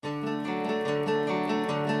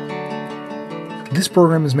This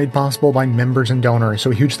program is made possible by members and donors,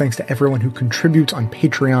 so a huge thanks to everyone who contributes on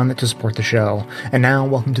Patreon to support the show. And now,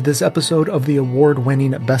 welcome to this episode of the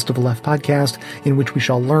award-winning Best of the Left podcast, in which we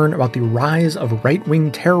shall learn about the rise of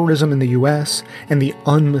right-wing terrorism in the US and the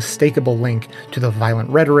unmistakable link to the violent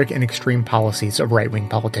rhetoric and extreme policies of right-wing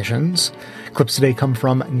politicians. Clips today come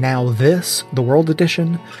from Now This, the World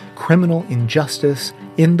Edition, Criminal Injustice,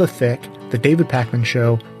 In the Thick, The David Pakman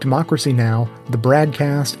Show, Democracy Now!, The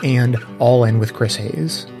Bradcast, and All In with Chris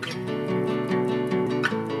Hayes.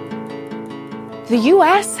 The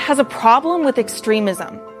U.S. has a problem with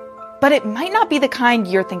extremism, but it might not be the kind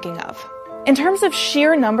you're thinking of. In terms of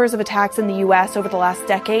sheer numbers of attacks in the U.S. over the last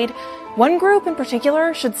decade, one group in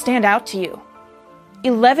particular should stand out to you.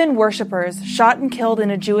 11 worshippers shot and killed in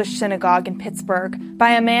a Jewish synagogue in Pittsburgh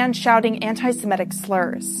by a man shouting anti-Semitic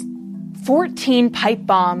slurs. 14 pipe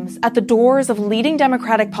bombs at the doors of leading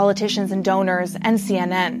Democratic politicians and donors and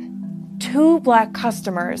CNN. 2 black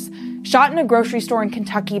customers shot in a grocery store in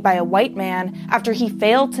Kentucky by a white man after he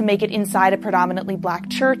failed to make it inside a predominantly black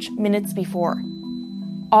church minutes before.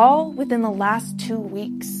 All within the last 2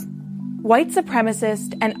 weeks. White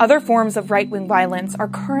supremacist and other forms of right-wing violence are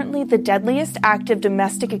currently the deadliest active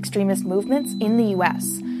domestic extremist movements in the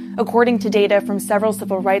U.S., according to data from several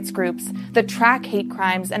civil rights groups that track hate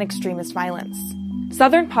crimes and extremist violence.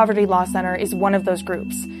 Southern Poverty Law Center is one of those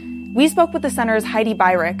groups. We spoke with the center's Heidi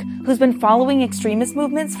Beirich, who's been following extremist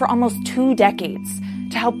movements for almost 2 decades,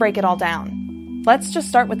 to help break it all down. Let's just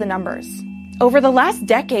start with the numbers. Over the last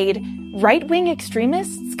decade, right-wing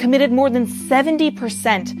extremists committed more than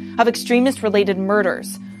 70% of extremist-related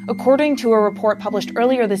murders, according to a report published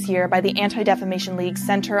earlier this year by the Anti-Defamation League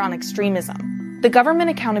Center on Extremism. The Government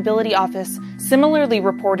Accountability Office similarly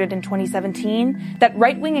reported in 2017 that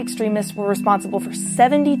right-wing extremists were responsible for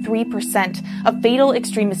 73% of fatal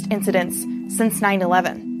extremist incidents since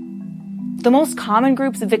 9/11. The most common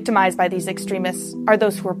groups victimized by these extremists are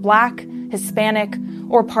those who are Black, Hispanic,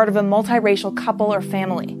 or part of a multiracial couple or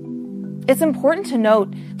family. It's important to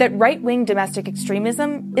note that right-wing domestic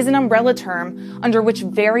extremism is an umbrella term under which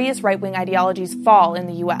various right-wing ideologies fall in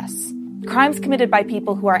the U.S. Crimes committed by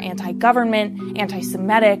people who are anti-government,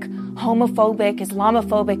 anti-Semitic, homophobic,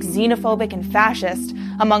 Islamophobic, xenophobic, and fascist,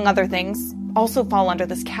 among other things, also fall under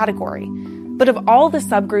this category. But of all the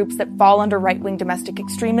subgroups that fall under right-wing domestic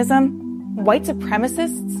extremism, white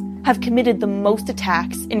supremacists have committed the most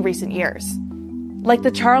attacks in recent years, like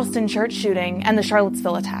the Charleston church shooting and the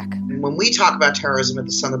Charlottesville attack. When we talk about terrorism at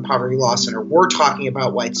the Southern Poverty Law Center, we're talking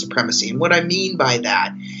about white supremacy. And what I mean by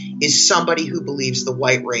that is somebody who believes the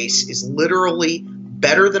white race is literally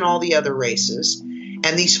better than all the other races.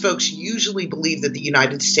 And these folks usually believe that the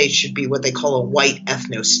United States should be what they call a white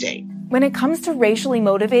ethno-state. When it comes to racially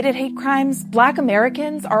motivated hate crimes, Black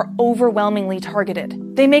Americans are overwhelmingly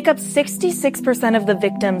targeted. They make up 66% of the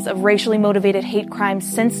victims of racially motivated hate crimes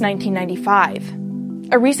since 1995.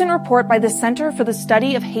 A recent report by the Center for the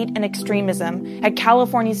Study of Hate and Extremism at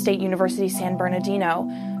California State University San Bernardino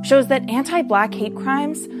shows that anti-Black hate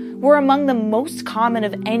crimes were among the most common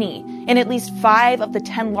of any in at least 5 of the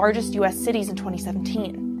 10 largest U.S. cities in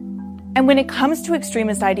 2017. And when it comes to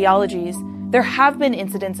extremist ideologies, there have been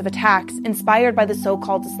incidents of attacks inspired by the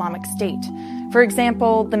so-called Islamic State. For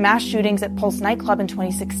example, the mass shootings at Pulse nightclub in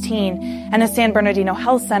 2016 and a San Bernardino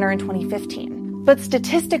health center in 2015. But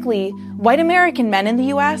statistically, white American men in the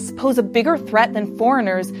U.S. pose a bigger threat than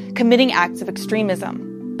foreigners committing acts of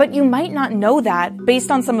extremism. But you might not know that based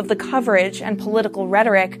on some of the coverage and political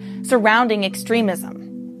rhetoric surrounding extremism.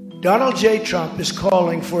 Donald J. Trump is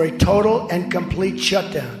calling for a total and complete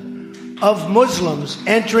shutdown of Muslims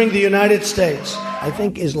entering the United States. I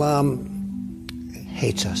think Islam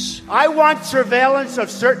hates us. I want surveillance of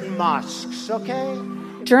certain mosques, okay?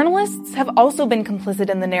 Journalists have also been complicit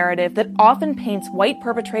in the narrative that often paints white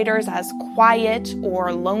perpetrators as quiet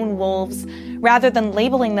or lone wolves, rather than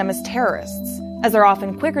labeling them as terrorists, as they're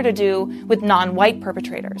often quicker to do with non-white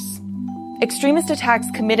perpetrators. Extremist attacks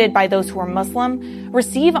committed by those who are Muslim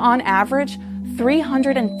receive, on average,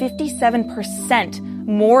 357%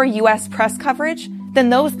 more U.S. press coverage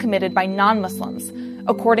than those committed by non-Muslims,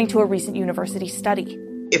 according to a recent university study.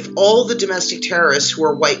 If all the domestic terrorists who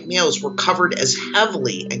are white males were covered as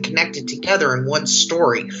heavily and connected together in one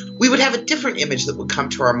story, we would have a different image that would come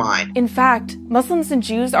to our mind. In fact, Muslims and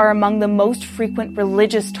Jews are among the most frequent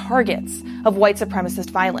religious targets of white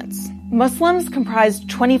supremacist violence. Muslims comprised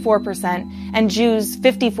 24% and Jews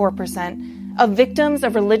 54% of victims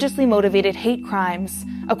of religiously motivated hate crimes,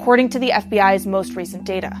 according to the FBI's most recent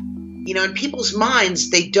data. You know, in people's minds,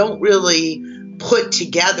 they don't really put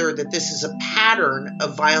together that this is a pattern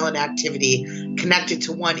of violent activity connected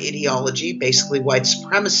to one ideology, basically white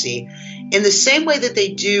supremacy, in the same way that they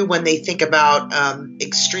do when they think about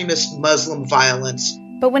extremist Muslim violence.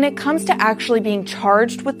 But when it comes to actually being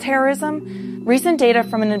charged with terrorism, recent data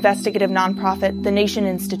from an investigative nonprofit, the Nation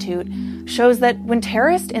Institute, shows that when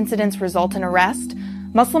terrorist incidents result in arrest,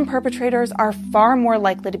 Muslim perpetrators are far more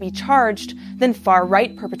likely to be charged than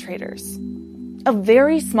far-right perpetrators. A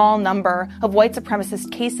very small number of white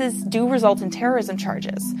supremacist cases do result in terrorism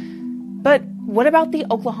charges. But what about the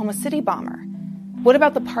Oklahoma City bomber? What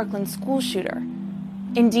about the Parkland school shooter?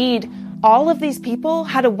 Indeed, all of these people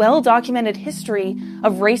had a well-documented history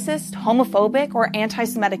of racist, homophobic, or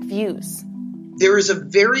anti-Semitic views. There is a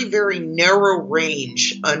very, very narrow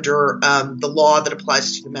range under the law that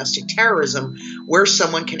applies to domestic terrorism where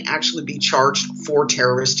someone can actually be charged for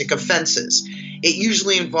terroristic offenses. It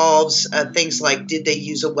usually involves things like, did they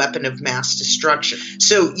use a weapon of mass destruction?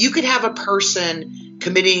 So you could have a person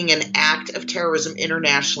committing an act of terrorism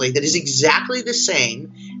internationally that is exactly the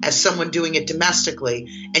same as someone doing it domestically,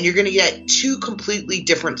 and you're going to get two completely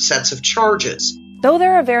different sets of charges. Though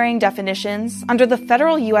there are varying definitions, under the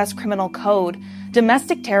federal U.S. Criminal Code,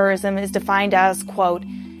 domestic terrorism is defined as, quote,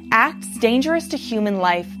 acts dangerous to human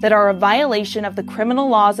life that are a violation of the criminal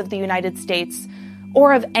laws of the United States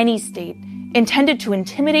or of any state, intended to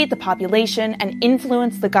intimidate the population and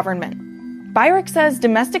influence the government. Byrek says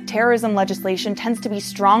domestic terrorism legislation tends to be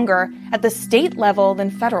stronger at the state level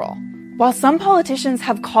than federal. While some politicians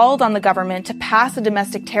have called on the government to pass a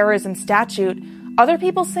domestic terrorism statute, other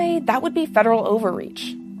people say that would be federal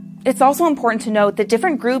overreach. It's also important to note that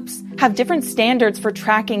different groups have different standards for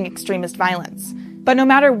tracking extremist violence. But no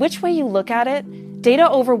matter which way you look at it,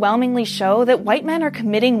 data overwhelmingly show that white men are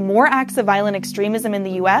committing more acts of violent extremism in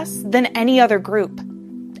the U.S. than any other group.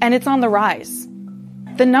 And it's on the rise.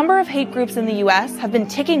 The number of hate groups in the U.S. have been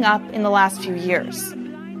ticking up in the last few years.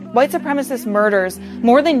 White supremacist murders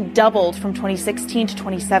more than doubled from 2016 to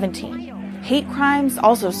 2017. Hate crimes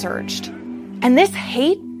also surged. And this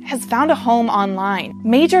hate has found a home online.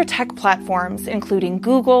 Major tech platforms, including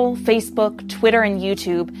Google, Facebook, Twitter, and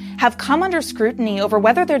YouTube, have come under scrutiny over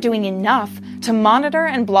whether they're doing enough to monitor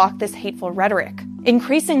and block this hateful rhetoric.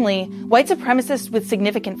 Increasingly, white supremacists with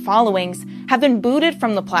significant followings have been booted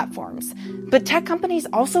from the platforms, but tech companies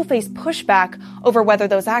also face pushback over whether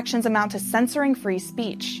those actions amount to censoring free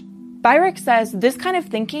speech. Byrek says this kind of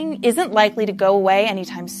thinking isn't likely to go away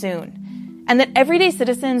anytime soon, and that everyday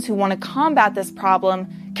citizens who want to combat this problem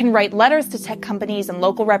can write letters to tech companies and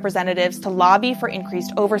local representatives to lobby for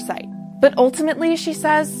increased oversight. But ultimately, she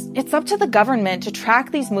says, it's up to the government to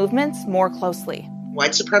track these movements more closely.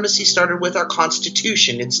 White supremacy started with our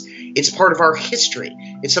Constitution. It's part of our history.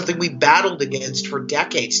 It's something we battled against for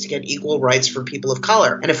decades to get equal rights for people of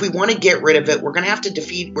color. And if we want to get rid of it, we're going to have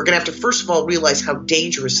to first of all realize how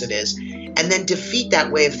dangerous it is, and then defeat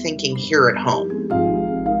that way of thinking here at home.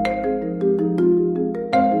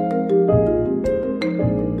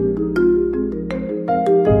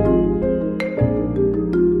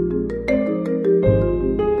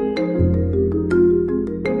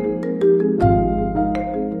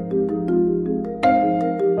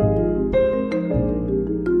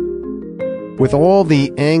 With all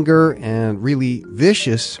the anger and really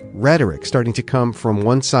vicious rhetoric starting to come from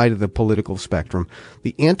one side of the political spectrum,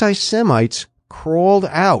 the anti-Semites crawled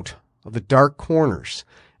out of the dark corners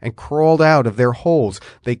and crawled out of their holes.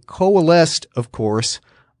 They coalesced, of course,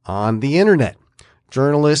 on the internet.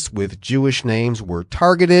 Journalists with Jewish names were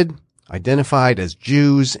targeted, identified as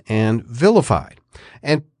Jews, and vilified.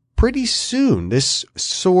 And pretty soon, this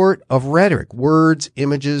sort of rhetoric, words,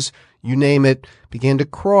 images, you name it, began to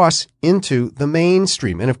cross into the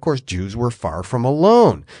mainstream. And of course, Jews were far from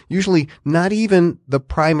alone, usually not even the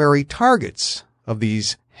primary targets of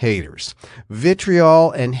these haters.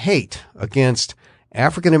 Vitriol and hate against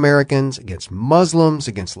African Americans, against Muslims,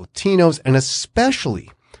 against Latinos, and especially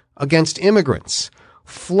against immigrants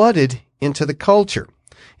flooded into the culture.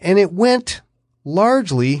 And it went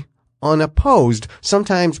largely unopposed,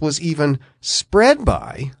 sometimes was even spread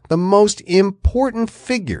by the most important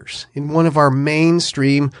figures in one of our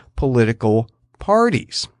mainstream political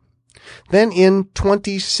parties. Then in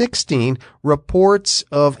 2016, reports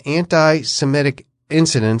of anti-Semitic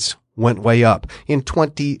incidents went way up. In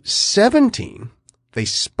 2017, they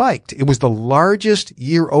spiked. It was the largest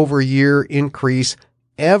year-over-year increase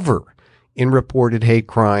ever in reported hate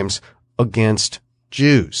crimes against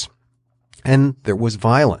Jews. And there was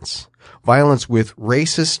violence with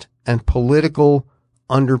racist and political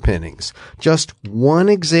underpinnings. Just one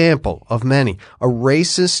example of many. A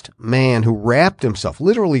racist man who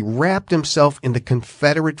literally wrapped himself in the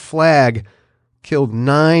Confederate flag, killed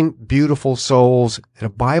 9 beautiful souls at a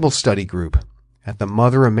Bible study group at the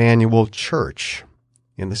Mother Emanuel Church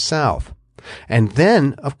in the South. And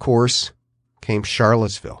then, of course, came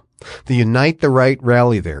Charlottesville, the Unite the Right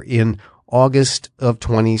rally there in August of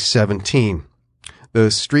 2017, the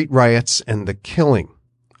street riots and the killing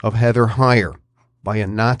of Heather Heyer by a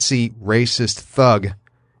Nazi racist thug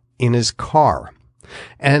in his car.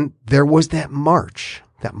 And there was that march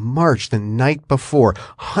the night before,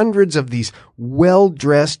 hundreds of these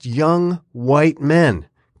well-dressed young white men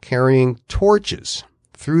carrying torches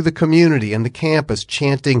through the community and the campus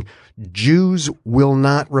chanting, "Jews will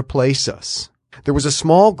not replace us." There was a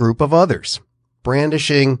small group of others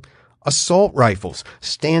brandishing assault rifles,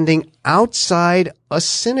 standing outside a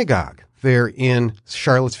synagogue there in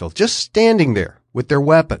Charlottesville, just standing there with their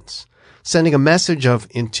weapons, sending a message of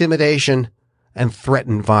intimidation and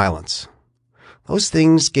threatened violence. Those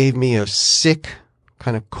things gave me a sick,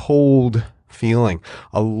 kind of cold feeling.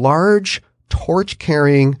 A large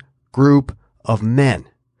torch-carrying group of men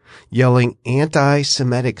yelling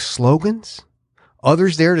anti-Semitic slogans,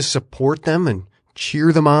 others there to support them and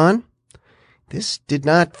cheer them on. This did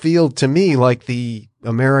not feel to me like the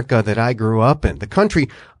America that I grew up in, the country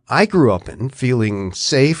I grew up in, feeling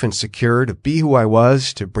safe and secure to be who I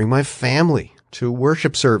was, to bring my family to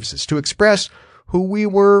worship services, to express who we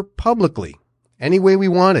were publicly, any way we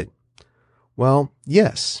wanted. Well,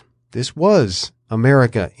 yes, this was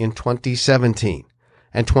America in 2017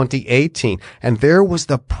 and 2018, and there was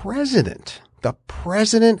the president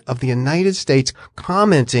of the United States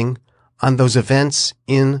commenting on those events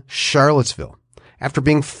in Charlottesville. After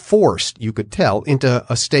being forced, you could tell, into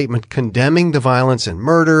a statement condemning the violence and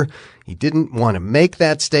murder, he didn't want to make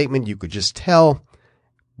that statement. You could just tell,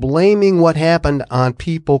 blaming what happened on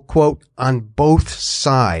people, quote, on both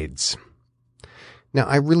sides. Now,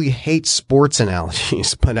 I really hate sports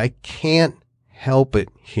analogies, but I can't help it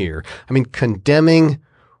here. I mean, condemning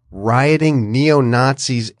rioting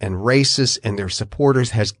neo-Nazis and racists and their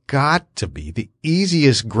supporters has got to be the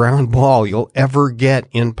easiest ground ball you'll ever get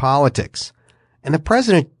in politics. And the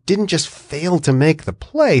president didn't just fail to make the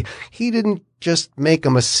play. He didn't just make a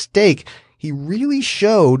mistake. He really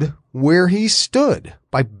showed where he stood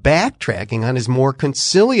by backtracking on his more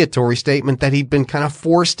conciliatory statement that he'd been kind of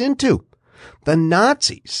forced into. The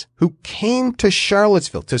Nazis who came to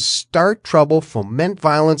Charlottesville to start trouble, foment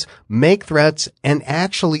violence, make threats, and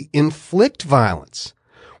actually inflict violence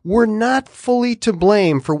were not fully to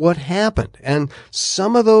blame for what happened. And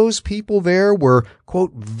some of those people there were,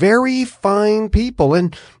 quote, very fine people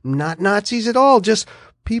and not Nazis at all, just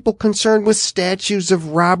people concerned with statues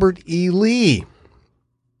of Robert E. Lee.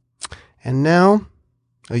 And now,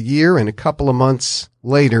 a year and a couple of months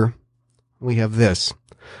later, we have this.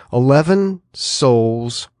 11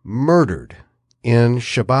 souls murdered in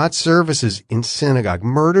Shabbat services in synagogue,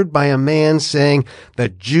 murdered by a man saying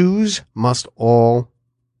that Jews must all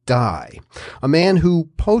die. A man who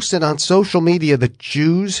posted on social media that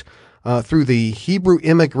Jews, through the Hebrew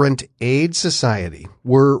Immigrant Aid Society,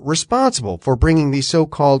 were responsible for bringing the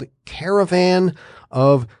so-called caravan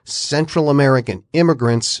of Central American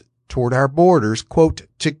immigrants toward our borders, quote,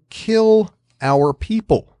 to kill our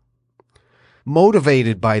people.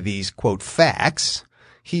 Motivated by these, quote, facts,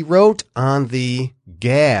 he wrote on the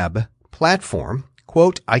Gab platform,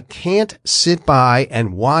 quote, I can't sit by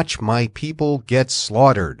and watch my people get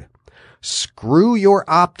slaughtered. Screw your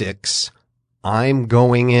optics. I'm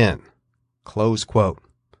going in. Close quote.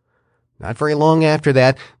 Not very long after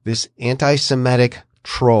that, this anti-Semitic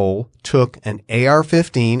troll took an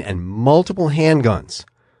AR-15 and multiple handguns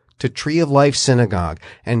to Tree of Life Synagogue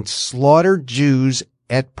and slaughtered Jews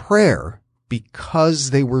at prayer because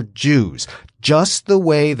they were Jews, just the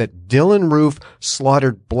way that Dylan Roof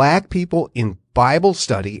slaughtered black people in Bible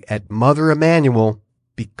study at Mother Emanuel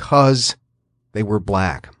because they were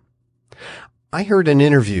black. I heard an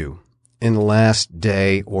interview in the last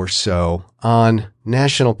day or so on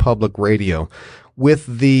National Public Radio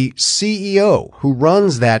with the CEO who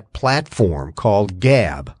runs that platform called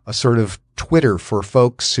Gab, a sort of Twitter for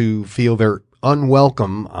folks who feel they're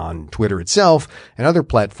unwelcome on Twitter itself and other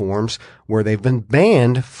platforms where they've been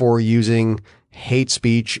banned for using hate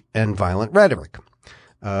speech and violent rhetoric.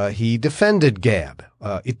 He defended Gab.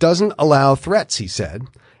 It doesn't allow threats, he said,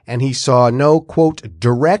 and he saw no, quote,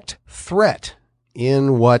 direct threat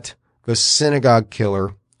in what the synagogue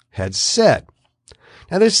killer had said.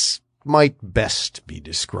 Now, this might best be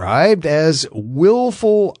described as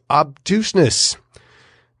willful obtuseness.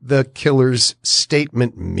 The killer's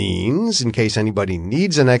statement means, in case anybody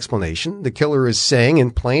needs an explanation, the killer is saying in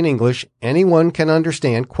plain English, anyone can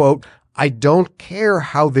understand, quote, I don't care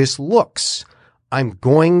how this looks. I'm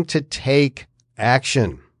going to take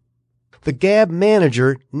action. The Gab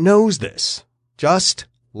manager knows this, just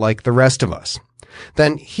like the rest of us.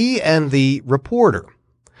 Then he and the reporter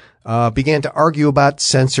began to argue about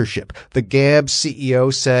censorship. The Gab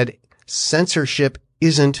CEO said censorship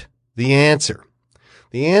isn't the answer.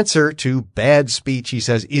 The answer to bad speech, he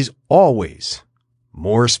says, is always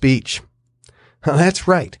more speech. That's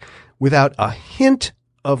right. Without a hint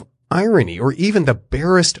of irony or even the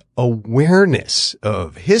barest awareness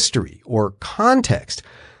of history or context,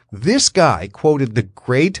 this guy quoted the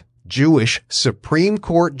great Jewish Supreme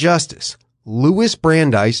Court Justice Louis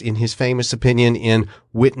Brandeis in his famous opinion in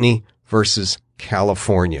Whitney versus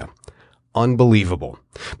California. Unbelievable.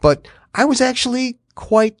 But I was actually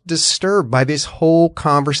quite disturbed by this whole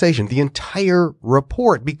conversation, the entire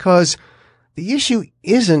report, because the issue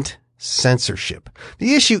isn't censorship.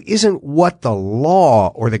 The issue isn't what the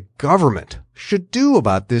law or the government should do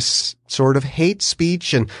about this sort of hate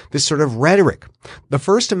speech and this sort of rhetoric. The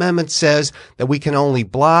First Amendment says that we can only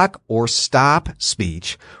block or stop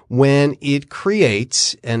speech when it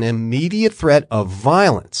creates an immediate threat of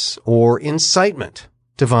violence or incitement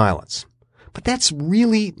to violence. But that's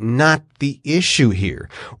really not the issue here.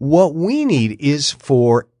 What we need is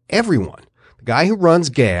for everyone, the guy who runs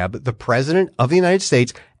Gab, the President of the United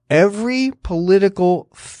States, every political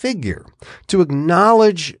figure, to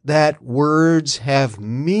acknowledge that words have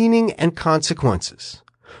meaning and consequences.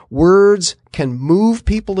 Words can move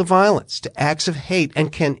people to violence, to acts of hate,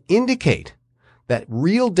 and can indicate that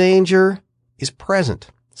real danger is present.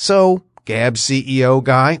 So, Gab CEO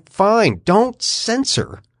guy, fine, don't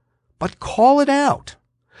censor, but call it out.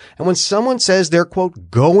 And when someone says they're,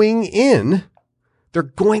 quote, going in, they're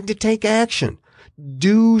going to take action.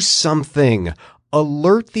 Do something.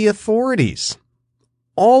 Alert the authorities.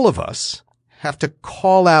 All of us have to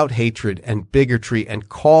call out hatred and bigotry and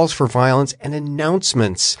calls for violence and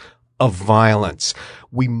announcements of violence.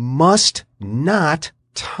 We must not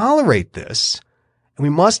tolerate this, and we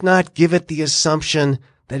must not give it the assumption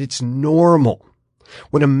that it's normal.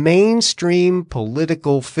 When a mainstream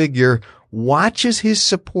political figure watches his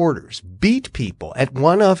supporters beat people at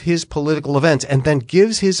one of his political events and then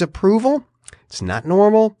gives his approval, it's not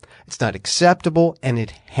normal, it's not acceptable, and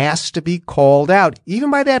it has to be called out, even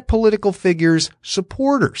by that political figure's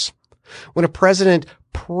supporters. When a president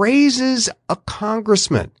praises a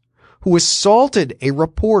congressman who assaulted a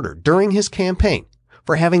reporter during his campaign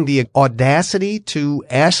for having the audacity to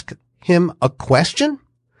ask him a question,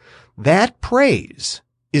 that praise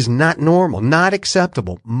is not normal, not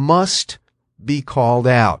acceptable, must be called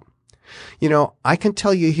out. You know, I can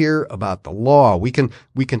tell you here about the law. We can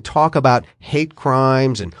talk about hate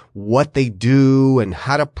crimes and what they do and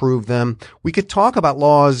how to prove them. We could talk about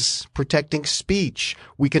laws protecting speech.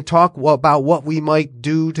 We can talk about what we might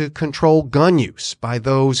do to control gun use by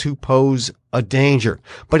those who pose a danger.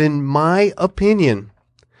 But in my opinion,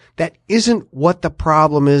 that isn't what the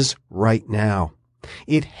problem is right now.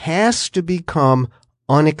 It has to become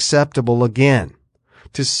unacceptable again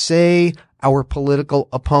to say our political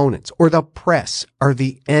opponents or the press are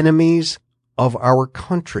the enemies of our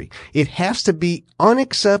country. It has to be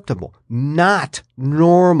unacceptable, not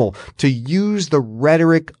normal, to use the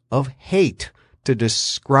rhetoric of hate to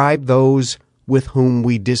describe those with whom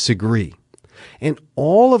we disagree. And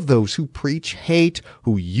all of those who preach hate,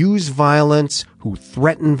 who use violence, who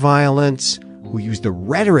threaten violence, who use the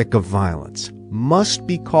rhetoric of violence, must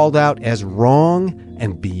be called out as wrong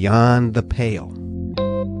and beyond the pale.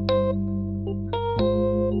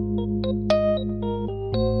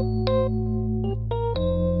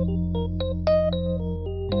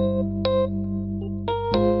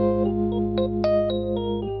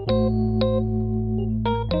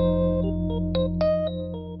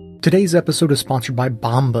 Today's episode is sponsored by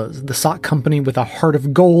Bombas, the sock company with a heart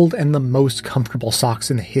of gold and the most comfortable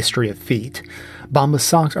socks in the history of feet. Bombas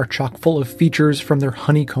socks are chock full of features, from their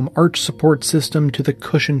honeycomb arch support system to the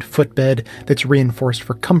cushioned footbed that's reinforced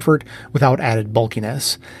for comfort without added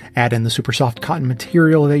bulkiness. Add in the super soft cotton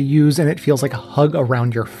material they use and it feels like a hug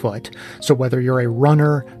around your foot. So whether you're a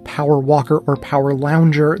runner, power walker, or power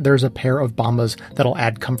lounger, there's a pair of Bombas that'll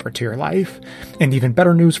add comfort to your life. And even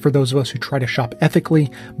better news for those of us who try to shop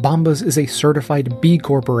ethically, Bombas is a certified B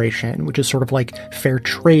Corporation, which is sort of like fair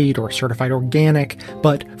trade or certified organic,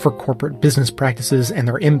 but for corporate business practices practices and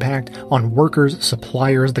their impact on workers,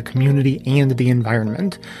 suppliers, the community, and the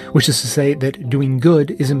environment, which is to say that doing good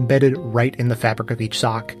is embedded right in the fabric of each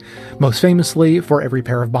sock. Most famously, for every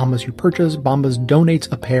pair of Bombas you purchase, Bombas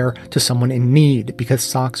donates a pair to someone in need, because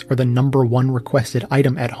socks are the #1 requested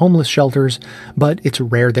item at homeless shelters, but it's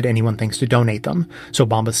rare that anyone thinks to donate them, so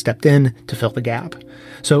Bombas stepped in to fill the gap.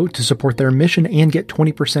 So, to support their mission and get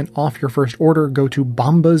 20% off your first order, go to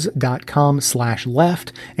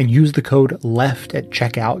bombas.com/left and use the code LEFT at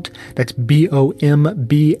checkout. That's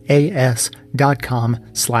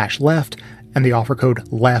BOMBAS.com/left and the offer code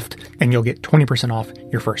LEFT, and you'll get 20% off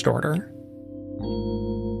your first order.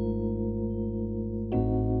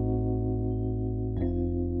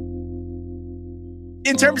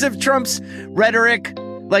 In terms of Trump's rhetoric,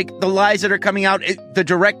 like the lies that are coming out, the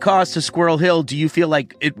direct cost to Squirrel Hill, do you feel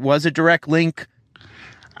like it was a direct link?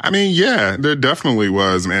 I mean, yeah, there definitely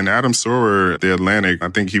was. And Adam Serwer, The Atlantic, I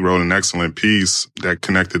think he wrote an excellent piece that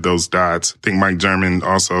connected those dots. I think Mike German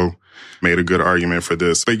also made a good argument for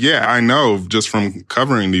this. But yeah, I know just from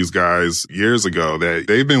covering these guys years ago that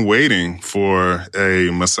they've been waiting for a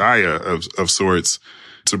messiah of sorts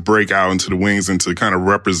to break out into the wings and to kind of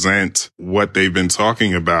represent what they've been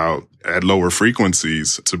talking about at lower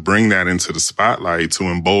frequencies, to bring that into the spotlight, to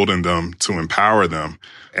embolden them, to empower them.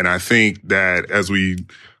 And I think that as we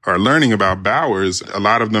are learning about Bowers, a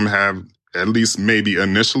lot of them have at least maybe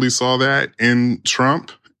initially saw that in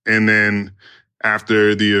Trump. And then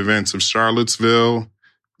after the events of Charlottesville,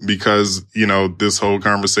 because, you know, this whole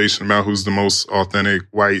conversation about who's the most authentic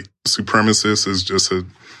white supremacist is just a,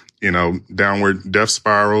 you know, downward death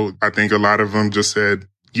spiral. I think a lot of them just said,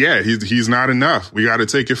 yeah, he's not enough. We got to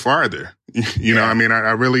take it farther. You know, I mean,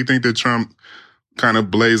 I really think that Trump kind of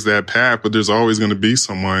blazed that path, but there's always going to be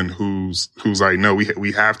someone who's like, no,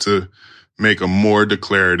 we have to make a more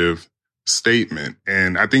declarative statement.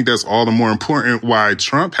 And I think that's all the more important why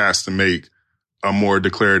Trump has to make a more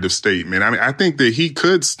declarative statement. I mean, I think that he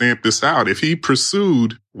could stamp this out. If he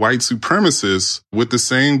pursued white supremacists with the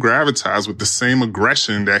same gravitas, with the same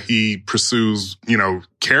aggression that he pursues, you know,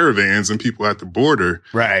 caravans and people at the border.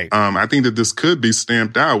 Right. I think that this could be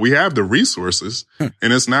stamped out. We have the resources, and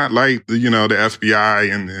it's not like, you know, the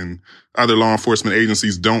FBI and other law enforcement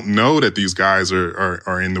agencies don't know that these guys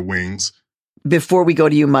are in the wings. Before we go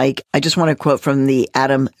to you, Mike, I just want to quote from the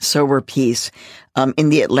Adam Serwer piece in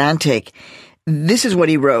The Atlantic. This is what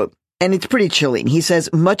he wrote, and it's pretty chilling. He says,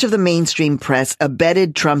 much of the mainstream press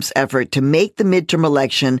abetted Trump's effort to make the midterm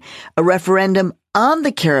election a referendum on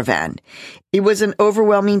the caravan. It was an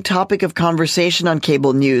overwhelming topic of conversation on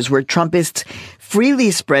cable news, where Trumpists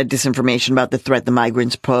freely spread disinformation about the threat the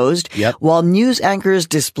migrants posed, while news anchors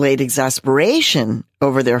displayed exasperation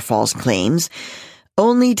over their false claims,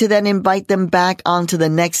 only to then invite them back onto the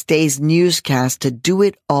next day's newscast to do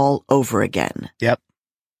it all over again. Yep.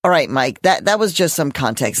 All right, Mike, that was just some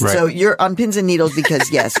context. Right. So you're on pins and needles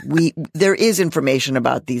because, yes, there is information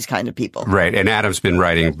about these kind of people. Right. And Adam's been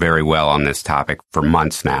writing very well on this topic for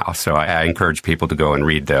months now. So I encourage people to go and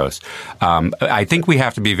read those. I think we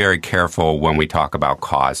have to be very careful when we talk about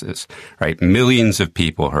causes, right? Millions of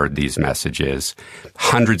people heard these messages.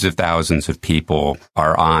 Hundreds of thousands of people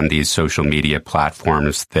are on these social media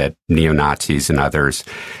platforms that neo-Nazis and others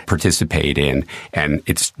participate in. And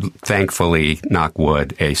it's thankfully, knock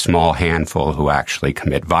wood, a small handful who actually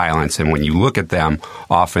commit violence. And when you look at them,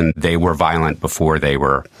 often they were violent before they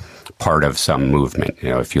were part of some movement.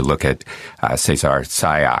 You know, if you look at Cesar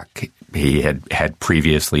Sayoc, he had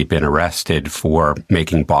previously been arrested for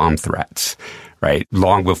making bomb threats, right?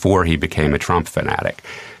 Long before he became a Trump fanatic.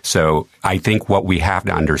 So I think what we have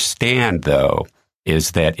to understand, though,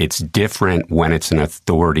 is that it's different when it's an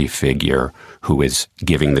authority figure who is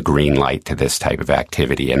giving the green light to this type of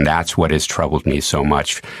activity. And that's what has troubled me so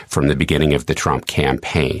much from the beginning of the Trump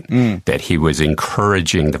campaign, that he was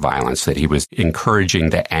encouraging the violence, that he was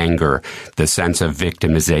encouraging the anger, the sense of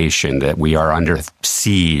victimization, that we are under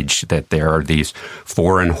siege, that there are these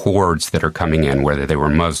foreign hordes that are coming in, whether they were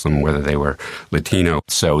Muslim, whether they were Latino.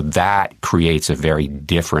 So that creates a very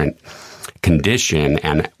different condition.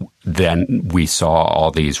 And then we saw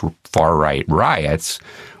all these far-right riots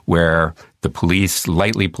where the police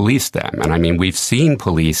lightly policed them. And I mean, we've seen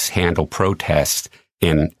police handle protests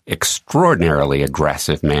in extraordinarily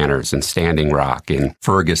aggressive manners in Standing Rock, in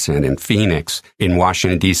Ferguson, in Phoenix, in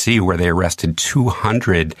Washington, D.C., where they arrested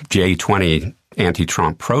 200 J20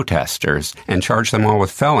 anti-Trump protesters and charged them all with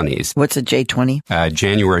felonies. What's a J20?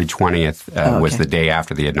 January 20th was the day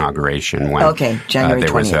after the inauguration when January 20th.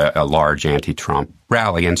 There was a large anti-Trump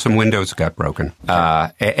rally and some windows got broken.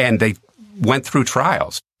 And they went through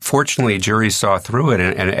trials. Fortunately, juries saw through it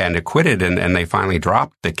and acquitted, and they finally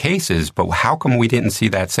dropped the cases. But how come we didn't see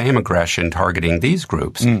that same aggression targeting these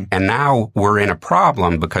groups? And now we're in a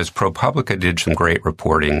problem because ProPublica did some great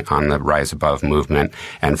reporting on the Rise Above movement,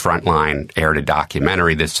 and Frontline aired a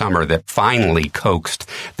documentary this summer that finally coaxed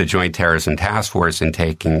the Joint Terrorism Task Force in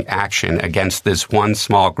taking action against this one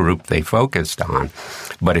small group they focused on.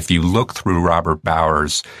 But if you look through Robert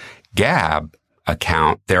Bauer's Gab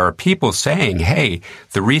account, there are people saying, hey,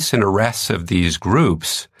 the recent arrests of these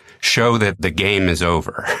groups show that the game is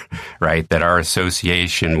over, right? That our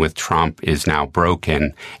association with Trump is now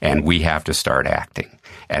broken and we have to start acting.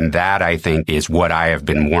 And that, I think, is what I have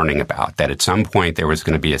been warning about, that at some point there was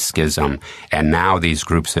going to be a schism. And now these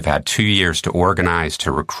groups have had 2 years to organize,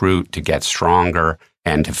 to recruit, to get stronger,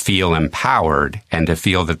 and to feel empowered, and to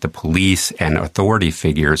feel that the police and authority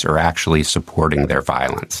figures are actually supporting their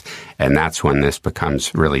violence. And that's when this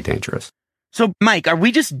becomes really dangerous. So, Mike, are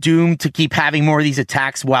we just doomed to keep having more of these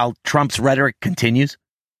attacks while Trump's rhetoric continues?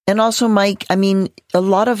 And also, Mike, I mean, a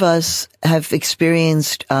lot of us have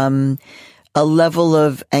experienced a level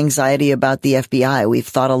of anxiety about the FBI. We've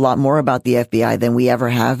thought a lot more about the FBI than we ever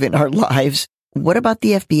have in our lives. What about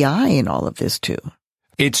the FBI in all of this, too?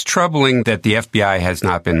 It's troubling that the FBI has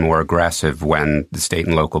not been more aggressive when the state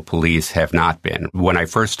and local police have not been. When I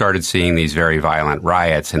first started seeing these very violent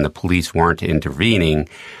riots and the police weren't intervening,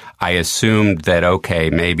 I assumed that,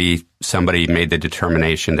 okay, maybe somebody made the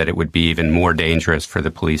determination that it would be even more dangerous for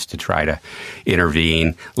the police to try to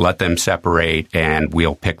intervene, let them separate, and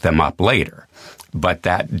we'll pick them up later. But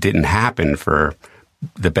that didn't happen for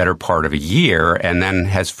the better part of a year, and then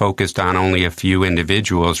has focused on only a few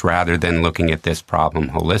individuals rather than looking at this problem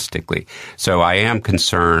holistically. So I am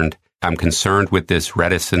concerned. I'm concerned with this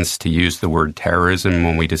reticence to use the word terrorism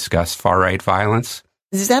when we discuss far-right violence.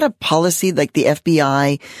 Is that a policy, like the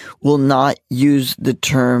FBI will not use the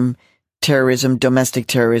term terrorism, domestic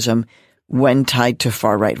terrorism, when tied to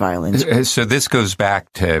far-right violence? So this goes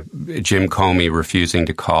back to Jim Comey refusing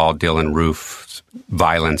to call Dylann Roof's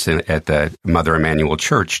violence at the Mother Emanuel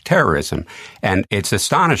Church terrorism. And it's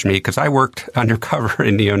astonished me because I worked undercover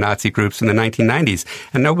in neo-Nazi groups in the 1990s,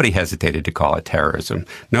 and nobody hesitated to call it terrorism.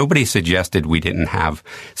 Nobody suggested we didn't have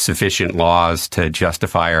sufficient laws to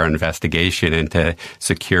justify our investigation and to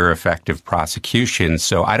secure effective prosecution.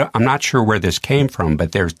 So I'm not sure where this came from,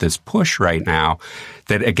 but there's this push right now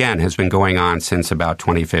that, again, has been going on since about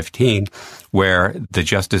 2015, where the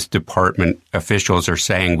Justice Department officials are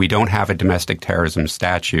saying we don't have a domestic terrorism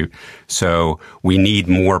statute, so we need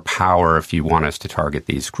more power if you want us to target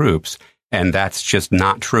these groups. And that's just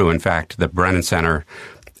not true. In fact, the Brennan Center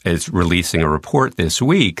is releasing a report this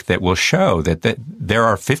week that will show that there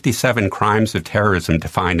are 57 crimes of terrorism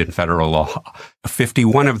defined in federal law.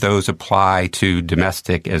 51 of those apply to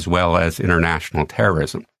domestic as well as international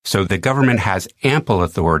terrorism. So the government has ample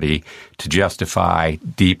authority to justify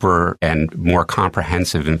deeper and more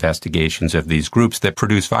comprehensive investigations of these groups that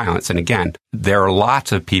produce violence. And again, there are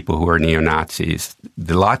lots of people who are neo-Nazis,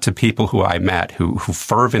 lots of people who I met who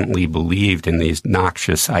fervently believed in these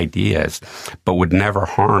noxious ideas, but would never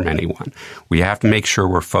harm anyone. We have to make sure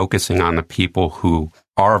we're focusing on the people who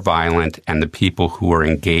are violent and the people who are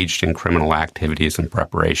engaged in criminal activities in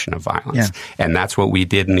preparation of violence. Yeah. And that's what we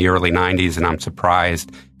did in the early 90s, and I'm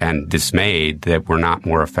surprised and dismayed that we're not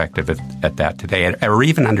more effective at that today, or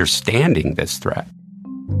even understanding this threat.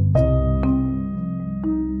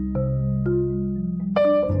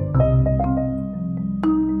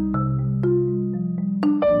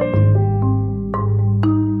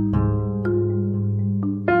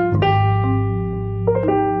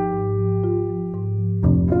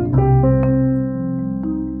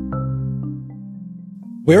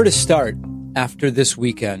 Where to start after this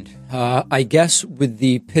weekend? I guess with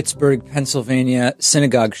the Pittsburgh, Pennsylvania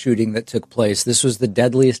synagogue shooting that took place. This was the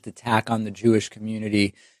deadliest attack on the Jewish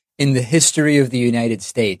community in the history of the United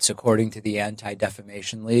States, according to the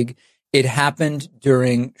Anti-Defamation League. It happened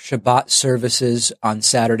during Shabbat services on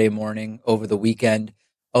Saturday morning over the weekend.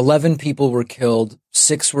 11 people were killed,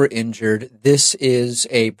 6 were injured. This is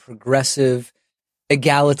a progressive,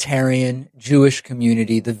 egalitarian Jewish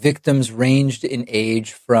community. The victims ranged in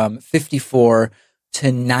age from 54 to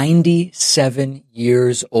 97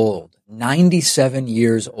 years old. 97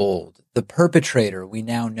 years old. The perpetrator, we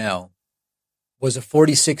now know, was a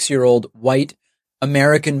 46-year-old white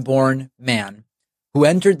American-born man who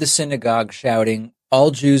entered the synagogue shouting,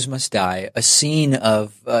 "All Jews must die," a scene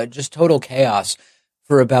of just total chaos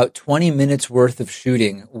for about 20 minutes worth of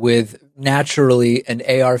shooting with, naturally, an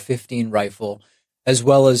AR-15 rifle, as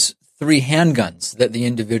well as 3 handguns that the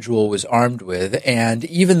individual was armed with. And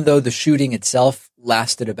even though the shooting itself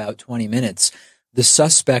lasted about 20 minutes, The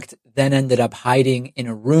suspect then ended up hiding in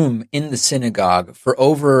a room in the synagogue for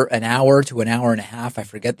over an hour to an hour and a half. I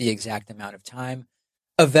forget the exact amount of time.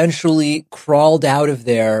 Eventually crawled out of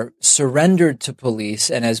there, surrendered to police,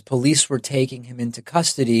 and as police were taking him into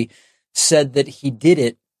custody, said that he did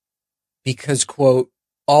it because, quote,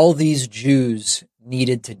 all these Jews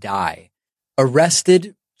needed to die.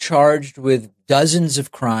 Arrested, charged with dozens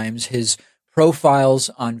of crimes, his profiles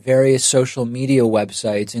on various social media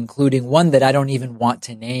websites, including one that I don't even want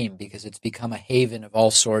to name because it's become a haven of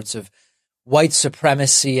all sorts of white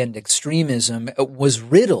supremacy and extremism, was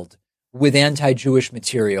riddled with anti-Jewish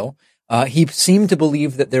material. He seemed to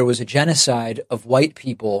believe that there was a genocide of white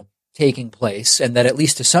people taking place and that at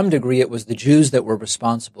least to some degree it was the Jews that were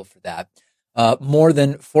responsible for that. More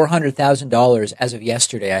than $400,000 as of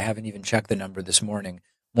yesterday. I haven't even checked the number this morning.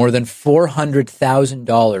 More than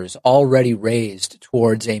 $400,000 already raised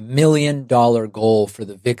towards $1 million goal for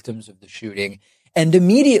the victims of the shooting. And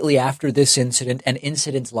immediately after this incident and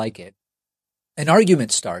incidents like it, an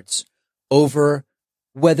argument starts over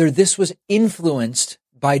whether this was influenced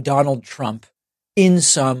by Donald Trump in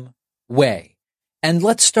some way. And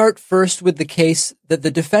let's start first with the case that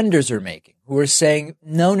the defenders are making, who are saying,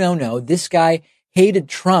 no, this guy hated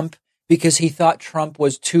Trump because he thought Trump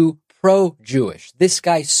was too pro-Jewish. This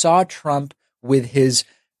guy saw Trump with his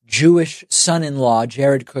Jewish son-in-law,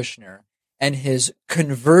 Jared Kushner, and his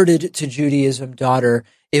converted to Judaism daughter,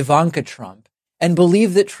 Ivanka Trump, and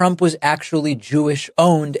believed that Trump was actually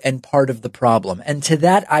Jewish-owned and part of the problem. And to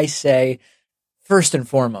that I say, first and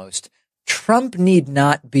foremost, Trump need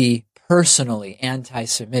not be personally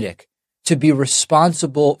anti-Semitic to be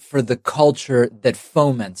responsible for the culture that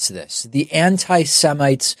foments this. The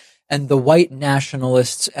anti-Semites and the white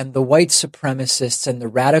nationalists and the white supremacists and the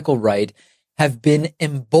radical right have been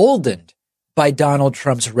emboldened by Donald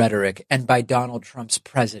Trump's rhetoric and by Donald Trump's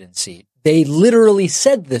presidency. They literally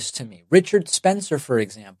said this to me. Richard Spencer, for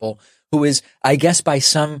example, who is, I guess by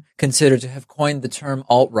some considered to have coined the term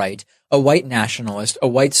alt-right, a white nationalist, a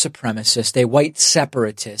white supremacist, a white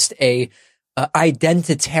separatist, a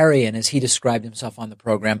identitarian, as he described himself on the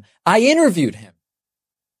program. I interviewed him.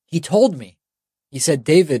 He told me, he said,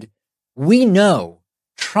 David, we know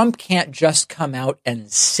Trump can't just come out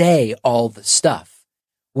and say all the stuff.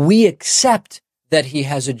 We accept that he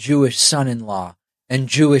has a Jewish son-in-law and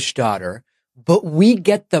Jewish daughter, but we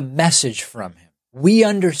get the message from him. We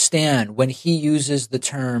understand when he uses the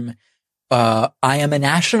term, I am a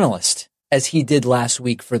nationalist, as he did last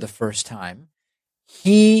week for the first time.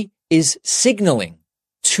 He is signaling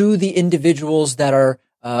to the individuals that are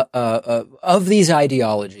of these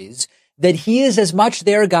ideologies that he is as much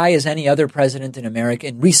their guy as any other president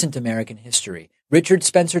in recent American history. Richard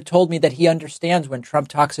Spencer told me that he understands when Trump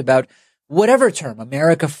talks about whatever term,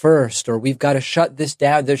 America first, or we've got to shut this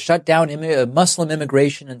down, shut down Muslim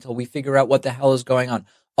immigration until we figure out what the hell is going on.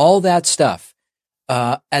 All that stuff.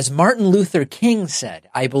 As Martin Luther King said,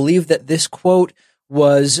 I believe that this quote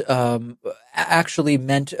was actually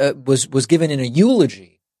meant, was given in a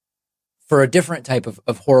eulogy for a different type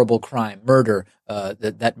of horrible crime, murder,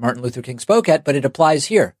 that Martin Luther King spoke at, but it applies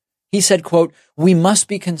here. He said, quote, we must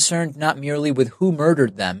be concerned not merely with who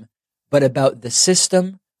murdered them, but about the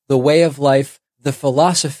system, the way of life, the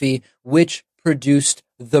philosophy which produced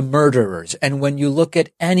the murderers. And when you look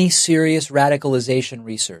at any serious radicalization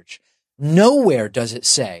research, nowhere does it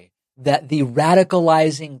say that the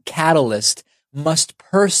radicalizing catalyst must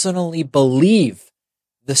personally believe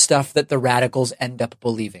the stuff that the radicals end up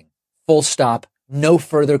believing. Full stop. No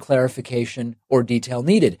further clarification or detail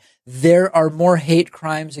needed. There are more hate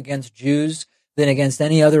crimes against Jews than against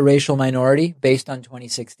any other racial minority based on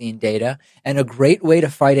 2016 data. And a great way to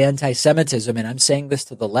fight anti-Semitism, and I'm saying this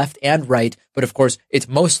to the left and right, but of course it's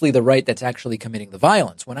mostly the right that's actually committing the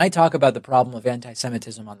violence. When I talk about the problem of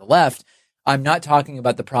anti-Semitism on the left, I'm not talking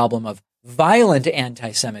about the problem of violent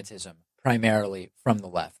anti-Semitism, primarily from the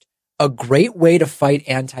left. A great way to fight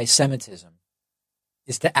anti-Semitism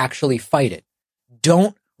is to actually fight it.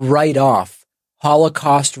 Don't write off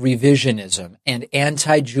Holocaust revisionism and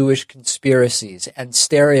anti-Jewish conspiracies and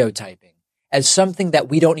stereotyping as something that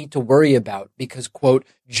we don't need to worry about because, quote,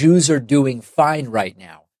 Jews are doing fine right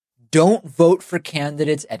now. Don't vote for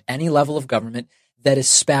candidates at any level of government that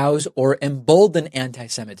espouse or embolden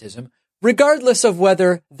anti-Semitism, regardless of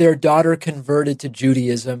whether their daughter converted to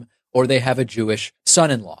Judaism or they have a Jewish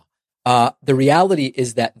son-in-law. The reality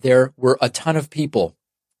is that there were a ton of people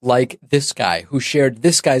like this guy who shared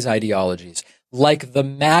this guy's ideologies, like the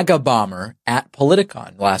MAGA bomber at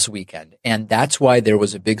Politicon last weekend. And that's why there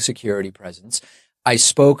was a big security presence. I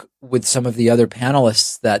spoke with some of the other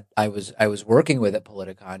panelists that I was working with at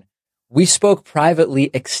Politicon. We spoke privately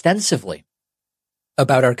extensively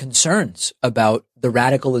about our concerns about the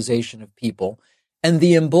radicalization of people and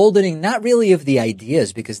the emboldening, not really of the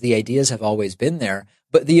ideas, because the ideas have always been there,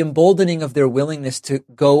 but the emboldening of their willingness to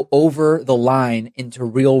go over the line into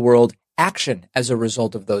real world action as a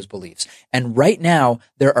result of those beliefs. And right now,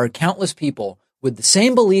 there are countless people with the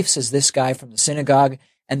same beliefs as this guy from the synagogue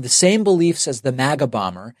and the same beliefs as the MAGA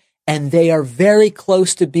bomber, and they are very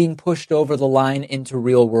close to being pushed over the line into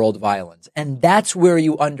real world violence. And that's where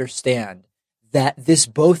you understand that this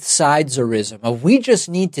both sideserism of we just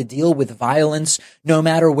need to deal with violence no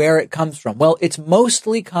matter where it comes from. Well, it's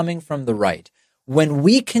mostly coming from the right. When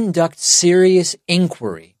we conduct serious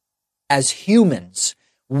inquiry as humans,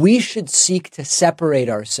 we should seek to separate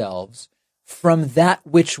ourselves from that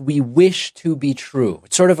which we wish to be true.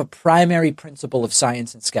 It's sort of a primary principle of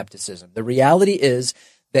science and skepticism. The reality is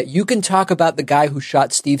that you can talk about the guy who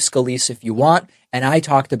shot Steve Scalise if you want, and I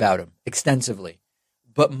talked about him extensively.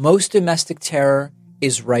 But most domestic terror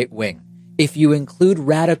is right-wing. If you include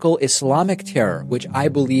radical Islamic terror, which I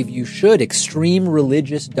believe you should, extreme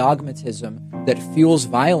religious dogmatism that fuels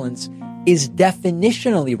violence is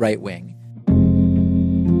definitionally right-wing.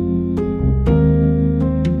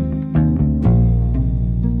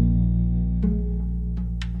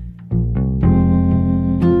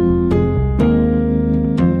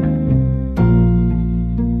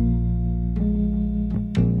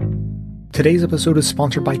 Today's episode is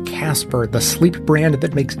sponsored by Casper, the sleep brand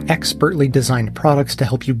that makes expertly designed products to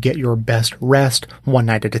help you get your best rest one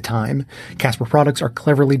night at a time. Casper products are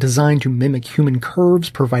cleverly designed to mimic human curves,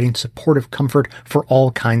 providing supportive comfort for all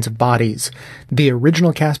kinds of bodies. The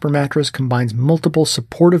original Casper mattress combines multiple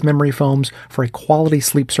supportive memory foams for a quality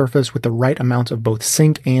sleep surface with the right amounts of both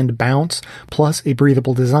sink and bounce, plus a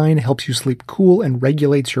breathable design helps you sleep cool and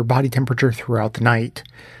regulates your body temperature throughout the night.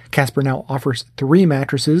 Casper now offers 3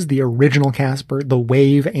 mattresses, the original Casper, the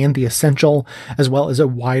Wave, and the Essential, as well as a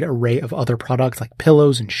wide array of other products like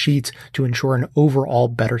pillows and sheets to ensure an overall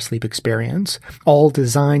better sleep experience, all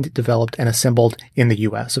designed, developed, and assembled in the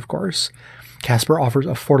US, of course. Casper offers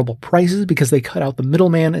affordable prices because they cut out the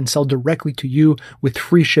middleman and sell directly to you with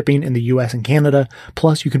free shipping in the US and Canada.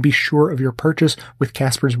 Plus, you can be sure of your purchase with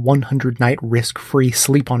Casper's 100-night risk-free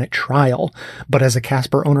sleep-on-it trial. But as a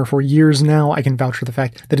Casper owner for years now, I can vouch for the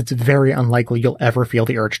fact that it's very unlikely you'll ever feel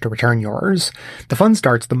the urge to return yours. The fun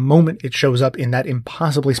starts the moment it shows up in that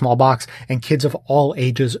impossibly small box, and kids of all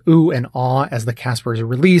ages ooh and awe as the Casper is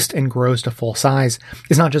released and grows to full size.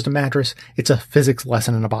 It's not just a mattress, it's a physics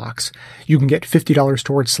lesson in a box. You can get $50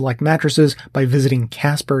 towards select mattresses by visiting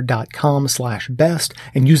casper.com/best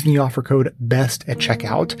and using the offer code BEST at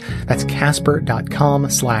checkout. That's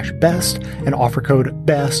casper.com/best and offer code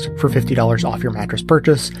BEST for $50 off your mattress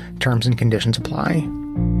purchase. Terms and conditions apply.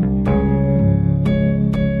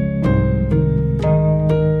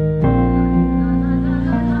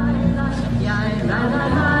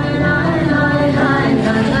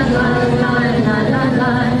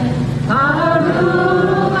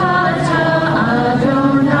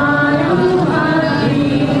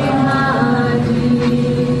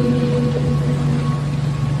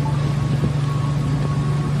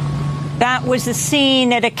 Was the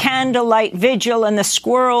scene at a candlelight vigil in the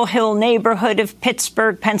Squirrel Hill neighborhood of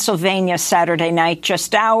Pittsburgh, Pennsylvania, Saturday night,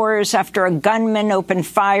 just hours after a gunman opened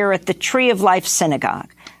fire at the Tree of Life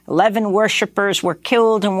Synagogue. 11 worshippers were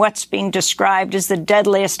killed in what's being described as the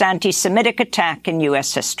deadliest anti-Semitic attack in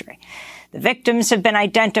U.S. history. The victims have been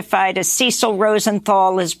identified as Cecil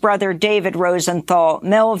Rosenthal, his brother David Rosenthal,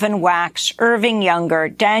 Melvin Wax, Irving Younger,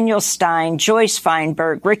 Daniel Stein, Joyce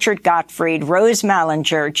Feinberg, Richard Gottfried, Rose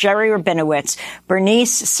Mallinger, Jerry Rabinowitz,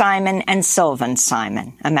 Bernice Simon, and Sylvan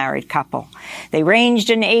Simon, a married couple. They ranged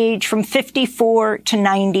in age from 54 to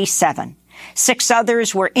 97. 6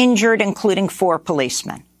 others were injured, including 4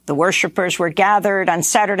 policemen. The worshippers were gathered on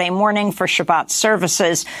Saturday morning for Shabbat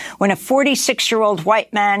services when a 46-year-old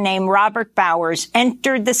white man named Robert Bowers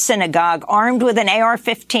entered the synagogue armed with an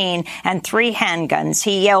AR-15 and 3 handguns.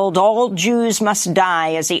 He yelled, "All Jews must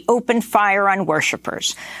die," as he opened fire on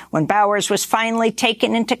worshippers. When Bowers was finally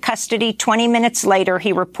taken into custody 20 minutes later,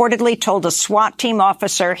 he reportedly told a SWAT team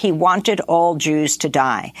officer he wanted all Jews to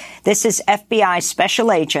die. This is FBI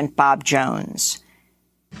Special Agent Bob Jones.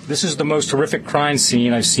 This is the most horrific crime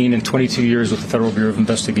scene I've seen in 22 years with the Federal Bureau of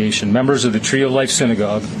Investigation. Members of the Tree of Life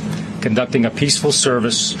Synagogue, conducting a peaceful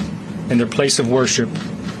service in their place of worship,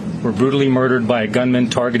 were brutally murdered by a gunman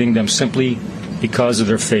targeting them simply because of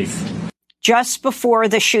their faith. Just before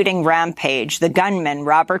the shooting rampage, the gunman,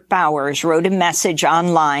 Robert Bowers, wrote a message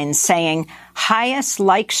online saying, "Hias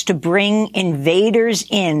likes to bring invaders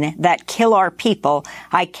in that kill our people.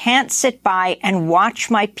 I can't sit by and watch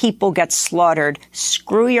my people get slaughtered.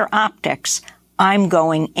 Screw your optics. I'm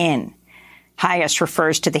going in. Hayes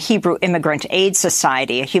refers to the Hebrew Immigrant Aid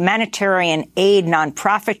Society, a humanitarian aid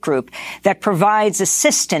nonprofit group that provides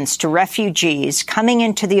assistance to refugees coming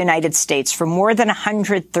into the United States for more than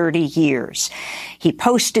 130 years. He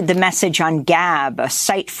posted the message on Gab, a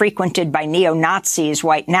site frequented by neo-Nazis,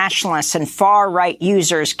 white nationalists, and far-right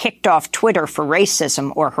users kicked off Twitter for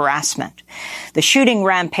racism or harassment. The shooting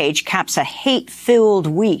rampage caps a hate-filled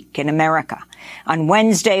week in America. On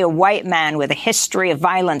Wednesday, a white man with a history of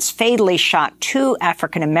violence fatally shot 2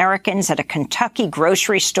 African Americans at a Kentucky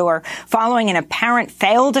grocery store following an apparent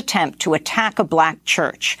failed attempt to attack a black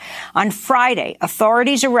church. On Friday,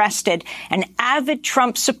 authorities arrested an avid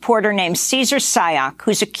Trump supporter named Cesar Sayoc,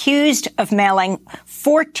 who's accused of mailing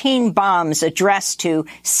 14 bombs addressed to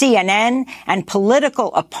CNN and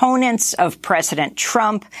political opponents of President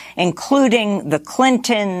Trump, including the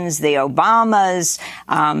Clintons, the Obamas,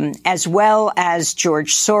 as well as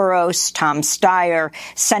George Soros, Tom Steyer,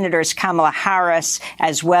 Senators Kamala Harris,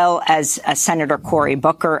 as well as Senator Cory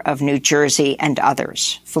Booker of New Jersey and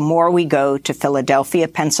others. For more, we go to Philadelphia,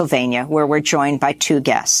 Pennsylvania, where we're joined by 2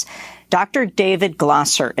 guests. Dr. David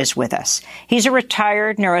Glosser is with us. He's a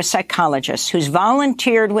retired neuropsychologist who's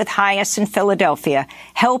volunteered with Hayes in Philadelphia,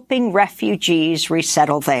 helping refugees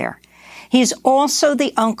resettle there. He's also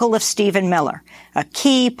the uncle of Stephen Miller, a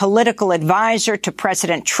key political advisor to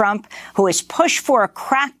President Trump who has pushed for a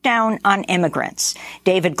crackdown on immigrants.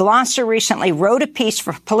 David Glosser recently wrote a piece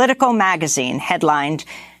for Politico magazine headlined,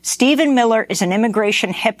 "Stephen Miller is an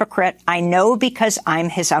immigration hypocrite. I know because I'm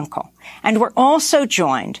his uncle." And we're also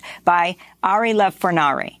joined by Ari Lev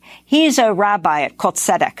Fornari. He's a rabbi at Kol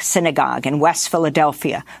Tzedek Synagogue in West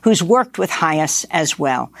Philadelphia, who's worked with Hayes as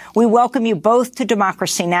well. We welcome you both to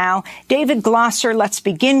Democracy Now! David Glosser, let's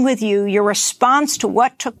begin with you. Your response to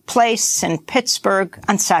what took place in Pittsburgh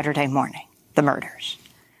on Saturday morning, the murders.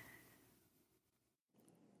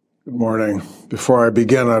 Good morning. Before I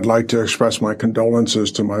begin, I'd like to express my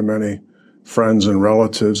condolences to my many friends and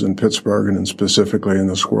relatives in Pittsburgh and specifically in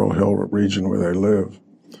the Squirrel Hill region where they live.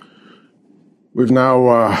 We've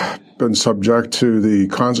now been subject to the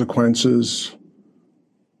consequences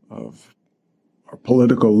of our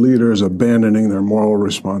political leaders abandoning their moral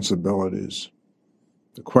responsibilities.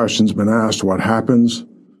 The question's been asked, what happens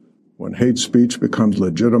when hate speech becomes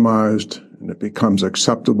legitimized and it becomes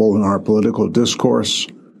acceptable in our political discourse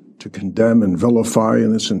to condemn and vilify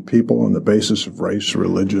innocent people on the basis of race,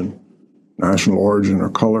 religion, national origin, or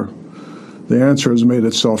color? The answer has made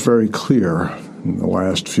itself very clear in the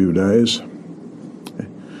last few days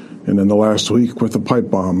and in the last week with the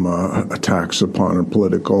pipe bomb attacks upon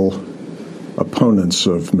political opponents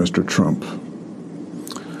of Mr. Trump.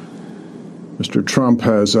 Mr. Trump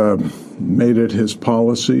has made it his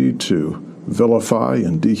policy to vilify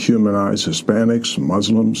and dehumanize Hispanics,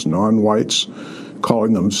 Muslims, non-whites,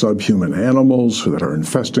 calling them subhuman animals that are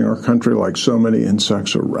infesting our country like so many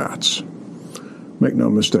insects or rats. Make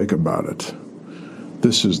no mistake about it.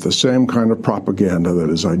 This is the same kind of propaganda that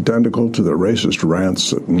is identical to the racist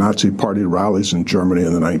rants at Nazi party rallies in Germany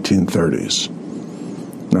in the 1930s.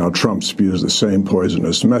 Now Trump spews the same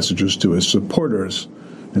poisonous messages to his supporters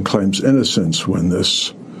and claims innocence when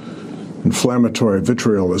this inflammatory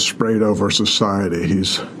vitriol is sprayed over society. He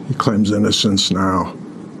claims innocence now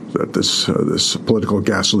that this political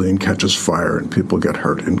gasoline catches fire and people get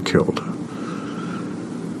hurt and killed.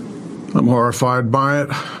 I'm horrified by it.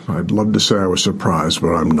 I'd love to say I was surprised,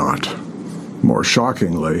 but I'm not. More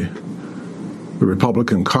shockingly, the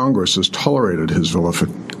Republican Congress has tolerated his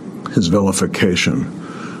vilification.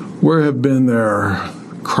 Where have been their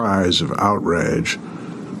cries of outrage?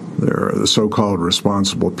 The so-called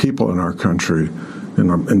responsible people in our country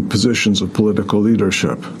in positions of political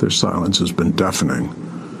leadership. Their silence has been deafening.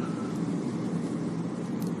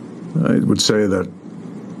 I would say that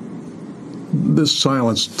this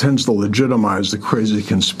silence tends to legitimize the crazy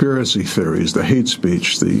conspiracy theories, the hate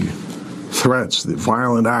speech, the threats, the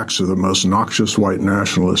violent acts of the most noxious white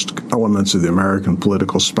nationalist elements of the American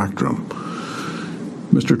political spectrum.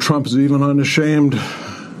 Mr. Trump is even unashamed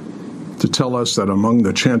to tell us that among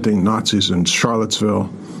the chanting Nazis in Charlottesville,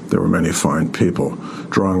 there were many fine people,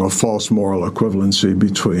 drawing a false moral equivalency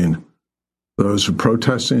between those who are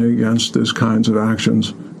protesting against these kinds of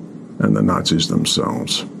actions and the Nazis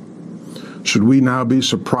themselves. Should we now be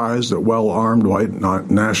surprised that well-armed white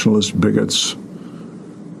nationalist bigots,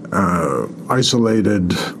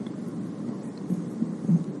 isolated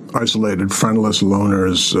friendless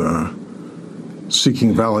loners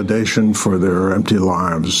seeking validation for their empty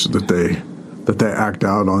lives, that they act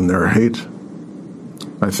out on their hate?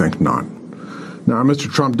 I think not. Now,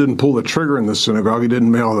 Mr. Trump didn't pull the trigger in the synagogue. He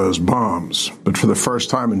didn't mail those bombs. But for the first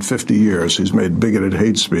time in 50 years, he's made bigoted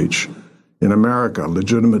hate speech in America a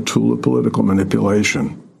legitimate tool of political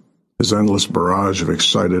manipulation. His endless barrage of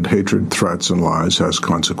excited hatred, threats, and lies has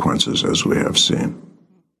consequences, as we have seen.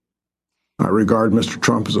 I regard Mr.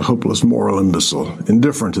 Trump as a hopeless moral imbecile,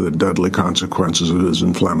 indifferent to the deadly consequences of his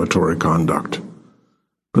inflammatory conduct.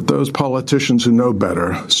 But those politicians who know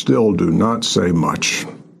better still do not say much.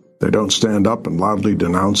 They don't stand up and loudly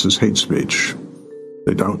denounce his hate speech.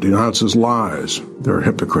 They don't denounce his lies. They're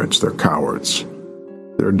hypocrites. They're cowards.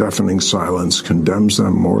 Their deafening silence condemns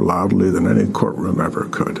them more loudly than any courtroom ever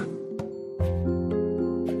could.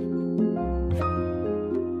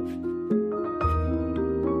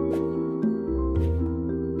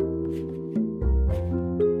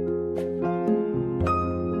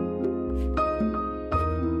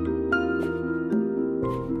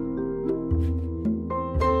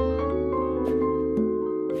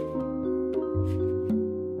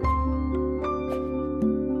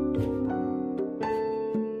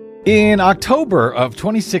 In October of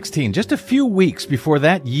 2016, just a few weeks before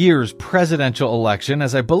that year's presidential election,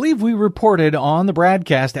 as I believe we reported on the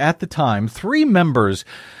broadcast at the time, 3 members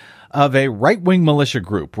of a right-wing militia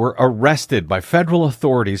group were arrested by federal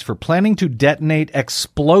authorities for planning to detonate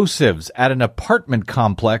explosives at an apartment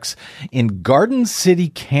complex in Garden City,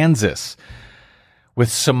 Kansas,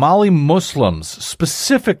 with Somali Muslims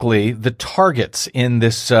specifically the targets in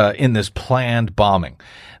this planned bombing.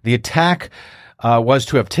 The attack was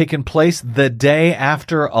to have taken place the day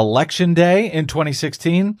after Election Day in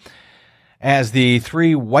 2016, as the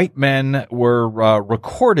 3 white men were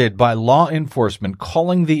recorded by law enforcement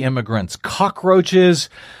calling the immigrants cockroaches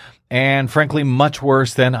and, frankly, much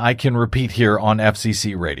worse than I can repeat here on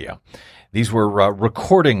FCC radio. These were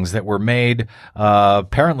recordings that were made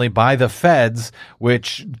apparently by the feds,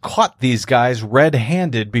 which caught these guys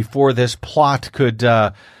red-handed before this plot could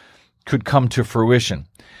come to fruition.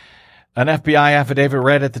 An FBI affidavit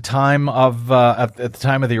read at the time of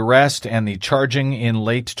the arrest and the charging in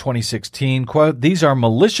late 2016, quote, "These are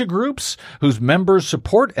militia groups whose members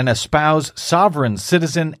support and espouse sovereign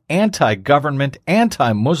citizen, anti-government,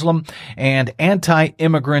 anti-Muslim, and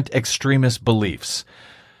anti-immigrant extremist beliefs."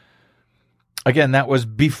 Again, that was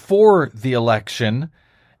before the election,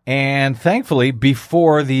 and thankfully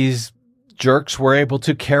before these jerks were able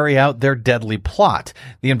to carry out their deadly plot.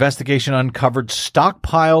 The investigation uncovered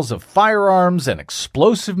stockpiles of firearms and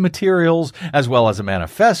explosive materials, as well as a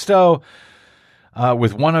manifesto,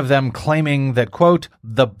 with one of them claiming that, quote,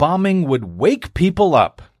 "the bombing would wake people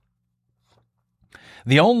up.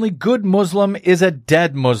 The only good Muslim is a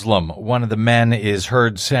dead Muslim," one of the men is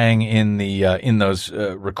heard saying in those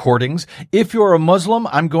recordings. "If you're a Muslim,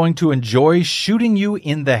 I'm going to enjoy shooting you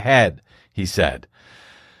in the head," he said.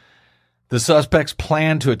 The suspects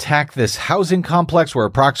plan to attack this housing complex where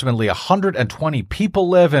approximately 120 people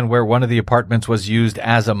live and where one of the apartments was used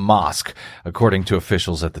as a mosque, according to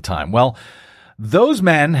officials at the time. Well, those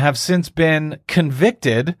men have since been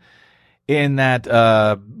convicted in that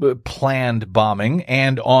planned bombing,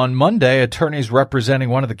 and on Monday, attorneys representing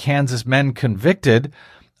one of the Kansas men convicted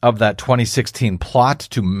of that 2016 plot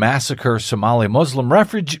to massacre Somali Muslim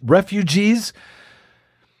refugees.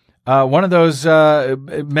 One of those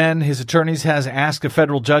men, his attorneys, has asked a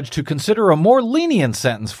federal judge to consider a more lenient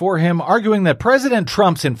sentence for him, arguing that President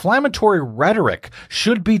Trump's inflammatory rhetoric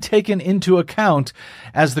should be taken into account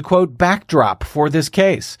as the, quote, backdrop for this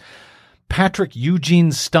case. Patrick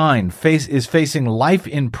Eugene Stein is facing life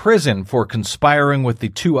in prison for conspiring with the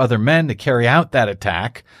 2 other men to carry out that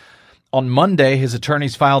attack. On Monday, his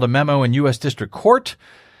attorneys filed a memo in U.S. District Court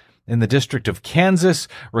in the District of Kansas,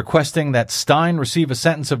 requesting that Stein receive a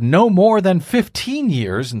sentence of no more than 15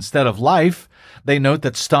 years instead of life. They note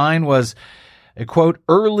that Stein was a, quote,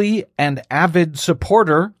 early and avid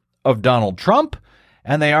supporter of Donald Trump,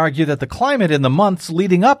 and they argue that the climate in the months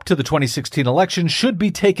leading up to the 2016 election should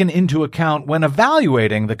be taken into account when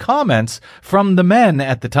evaluating the comments from the men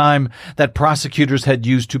at the time that prosecutors had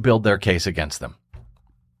used to build their case against them.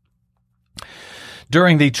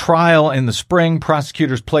 During the trial in the spring,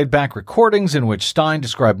 prosecutors played back recordings in which Stein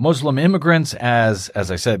described Muslim immigrants as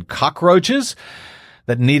I said, cockroaches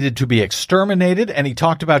that needed to be exterminated, and he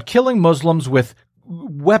talked about killing Muslims with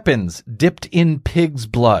weapons dipped in pig's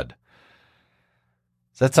blood.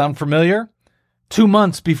 Does that sound familiar? 2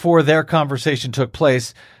 months before their conversation took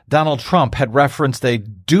place, Donald Trump had referenced a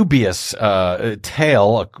dubious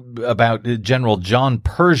tale about General John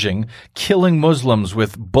Pershing killing Muslims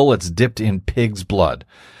with bullets dipped in pig's blood.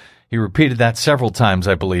 He repeated that several times,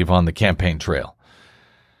 I believe, on the campaign trail.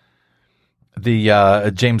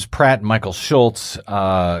 The James Pratt and Michael Schultz, who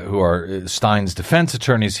are Stein's defense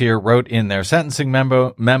attorneys here, wrote in their sentencing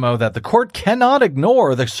memo that the court cannot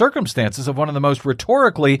ignore the circumstances of one of the most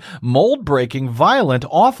rhetorically mold-breaking, violent,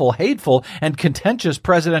 awful, hateful, and contentious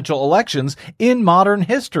presidential elections in modern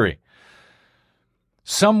history.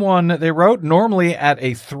 Someone, they wrote, normally at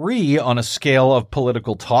a 3 on a scale of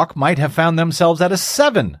political talk might have found themselves at a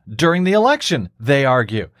 7 during the election, they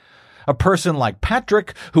argue. A person like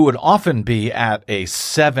Patrick, who would often be at a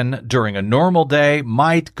 7 during a normal day,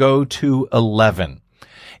 might go to 11.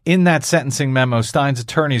 In that sentencing memo, Stein's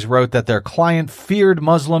attorneys wrote that their client feared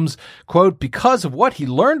Muslims, quote, because of what he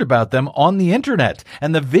learned about them on the internet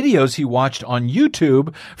and the videos he watched on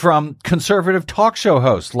YouTube from conservative talk show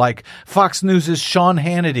hosts like Fox News' Sean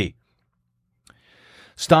Hannity.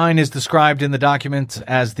 Stein is described in the document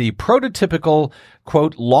as the prototypical,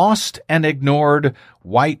 quote, lost and ignored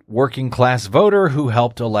white working class voter who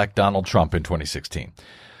helped elect Donald Trump in 2016.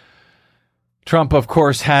 Trump, of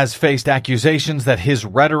course, has faced accusations that his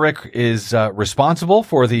rhetoric is responsible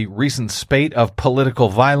for the recent spate of political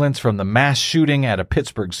violence, from the mass shooting at a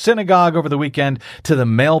Pittsburgh synagogue over the weekend to the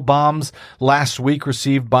mail bombs last week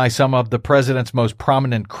received by some of the president's most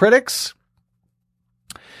prominent critics.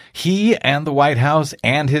 He and the White House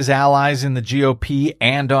and his allies in the GOP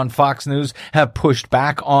and on Fox News have pushed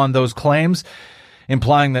back on those claims,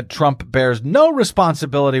 implying that Trump bears no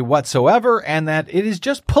responsibility whatsoever and that it is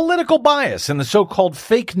just political bias in the so-called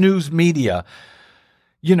fake news media.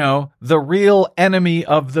 You know, the real enemy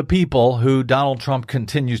of the people, who Donald Trump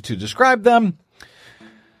continues to describe them.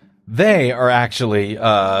 They are actually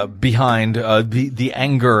behind the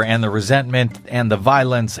anger and the resentment and the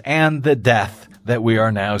violence and the death that we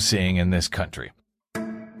are now seeing in this country.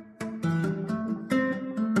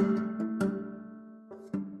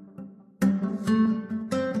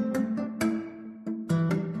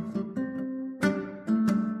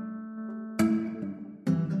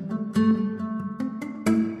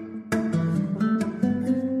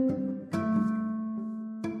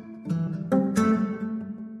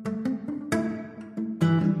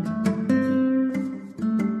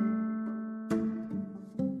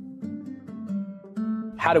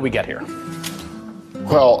 How did we get here?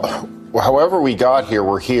 Well, however we got here,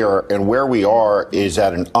 we're here, and where we are is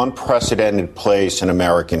at an unprecedented place in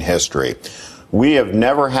American history. We have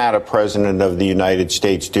never had a president of the United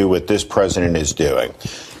States do what this president is doing.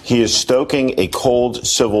 He is stoking a cold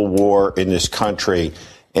civil war in this country,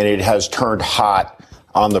 and it has turned hot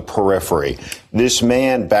on the periphery. This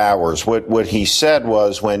man, Bowers, what he said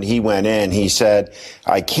was, when he went in, he said,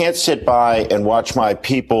 I can't sit by and watch my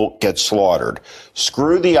people get slaughtered.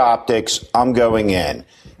 Screw the optics, I'm going in.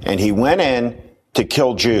 And he went in to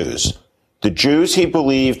kill Jews. The Jews he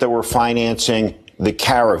believed that were financing the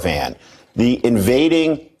caravan, the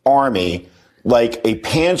invading army, like a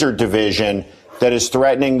panzer division that is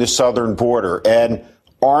threatening the southern border, an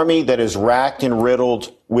army that is racked and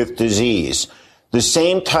riddled with disease. The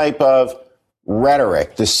same type of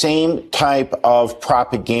rhetoric, the same type of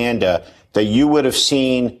propaganda that you would have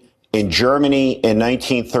seen in Germany in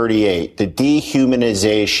 1938, the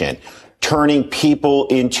dehumanization, turning people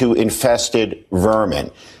into infested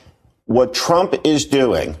vermin. What Trump is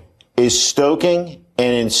doing is stoking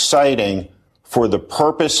and inciting, for the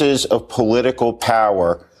purposes of political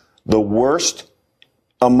power, the worst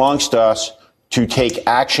amongst us to take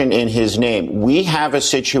action in his name. We have a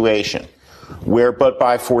situation where,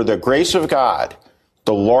 for the grace of God,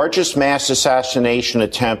 the largest mass assassination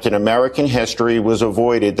attempt in American history was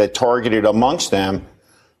avoided that targeted, amongst them,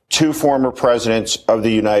 2 former presidents of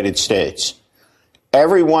the United States.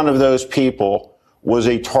 Every one of those people was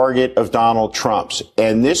a target of Donald Trump's.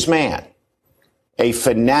 And this man, a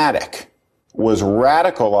fanatic, was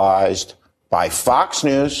radicalized by Fox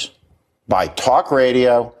News, by talk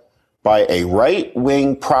radio, by a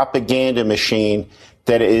right-wing propaganda machine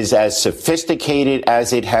that is as sophisticated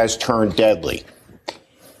as it has turned deadly.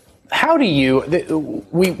 How do you,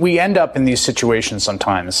 we end up in these situations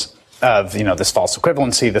sometimes of, this false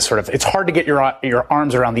equivalency, this sort of, it's hard to get your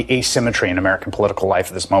arms around the asymmetry in American political life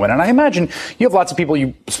at this moment. And I imagine you have lots of people,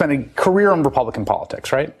 you spend a career in Republican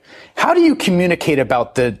politics, right? How do you communicate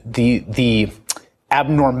about the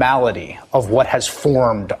abnormality of what has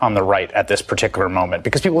formed on the right at this particular moment?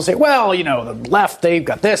 Because people say, well, the left, they've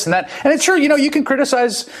got this and that. And it's true, you can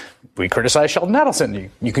criticize, we criticize Sheldon Adelson.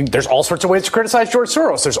 There's all sorts of ways to criticize George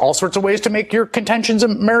Soros. There's all sorts of ways to make your contentions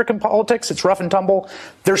in American politics. It's rough and tumble.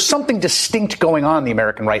 There's something distinct going on in the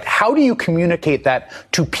American right. How do you communicate that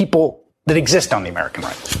to people that exist on the American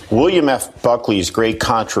right? William F. Buckley's great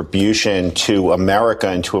contribution to America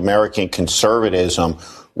and to American conservatism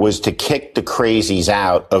was to kick the crazies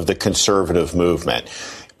out of the conservative movement.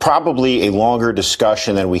 Probably a longer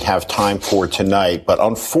discussion than we have time for tonight, but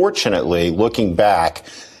unfortunately, looking back,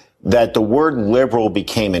 that the word liberal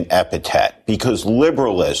became an epithet because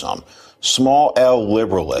liberalism, small L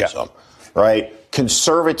liberalism, right?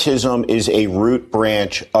 Conservatism is a root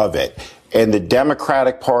branch of it. And the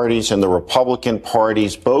Democratic parties and the Republican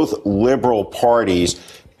parties, both liberal parties,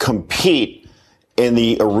 compete in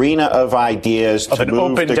the arena of ideas to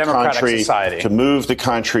move the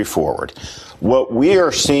country forward. What we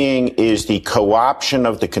are seeing is the co-option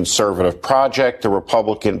of the conservative project, the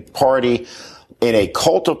Republican Party, in a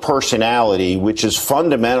cult of personality, which is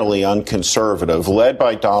fundamentally unconservative, led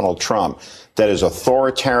by Donald Trump, that is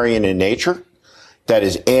authoritarian in nature, that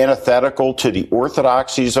is antithetical to the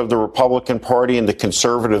orthodoxies of the Republican Party and the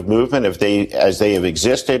conservative movement as they have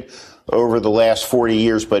existed over the last 40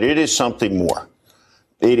 years. But it is something more.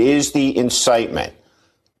 It is the incitement.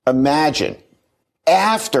 Imagine,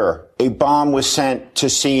 after a bomb was sent to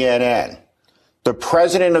CNN, the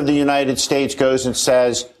President of the United States goes and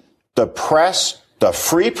says, the press, the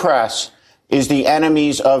free press, is the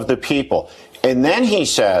enemies of the people. And then he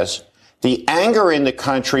says, the anger in the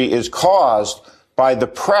country is caused by the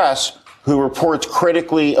press who reports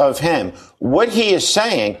critically of him. What he is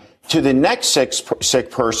saying to the next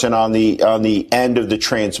sick person on the end of the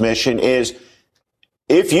transmission is,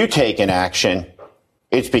 if you take an action,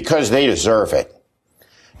 it's because they deserve it.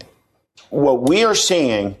 What we are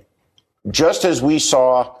seeing, just as we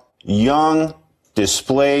saw young,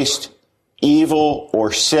 displaced, evil,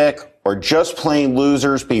 or sick, or just plain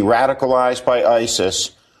losers be radicalized by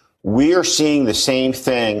ISIS, we are seeing the same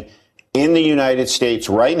thing in the United States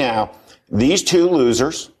right now. These two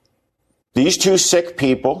losers, these two sick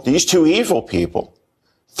people, these two evil people,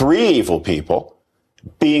 three evil people,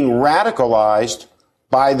 being radicalized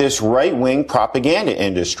by this right-wing propaganda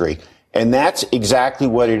industry. And that's exactly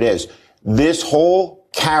what it is. This whole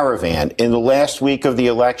caravan in the last week of the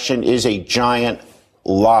election is a giant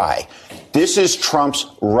lie. This is Trump's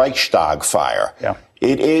Reichstag fire. Yeah.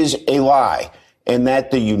 It is a lie. And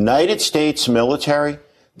that the United States military,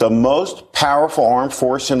 the most powerful armed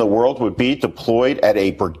force in the world, would be deployed at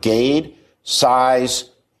a brigade size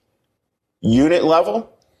unit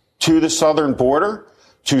level to the southern border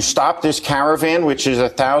to stop this caravan, which is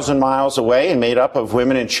 1,000 miles away and made up of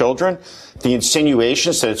women and children. The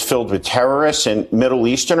insinuations that it's filled with terrorists and Middle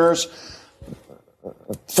Easterners.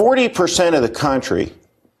 40% of the country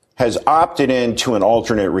has opted into an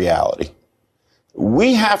alternate reality.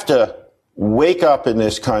 We have to wake up in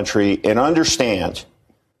this country and understand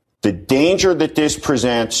the danger that this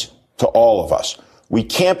presents to all of us. We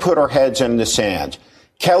can't put our heads in the sand.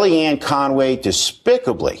 Kellyanne Conway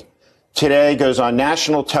despicably today goes on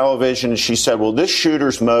national television and she said, well, this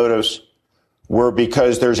shooter's motives were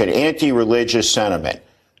because there's an anti-religious sentiment.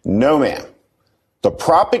 No, ma'am. The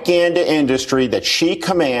propaganda industry that she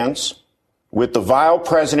commands with the vile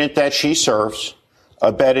president that she serves,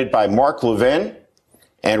 abetted by Mark Levin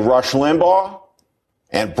and Rush Limbaugh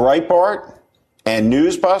and Breitbart and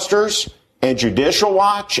Newsbusters and Judicial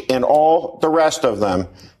Watch and all the rest of them,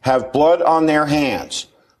 have blood on their hands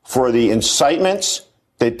for the incitements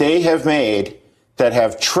that they have made that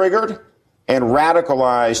have triggered and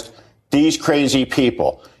radicalized these crazy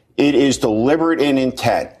people. It is deliberate in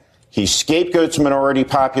intent. He scapegoats minority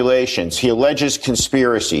populations. He alleges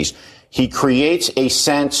conspiracies. He creates a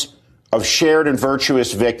sense of shared and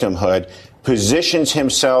virtuous victimhood, positions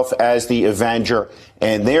himself as the avenger,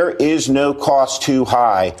 and there is no cost too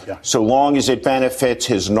high so long as it benefits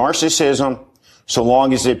his narcissism, so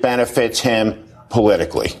long as it benefits him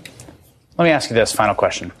politically. Let me ask you this final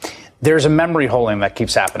question. There's a memory holding that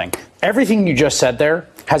keeps happening. Everything you just said there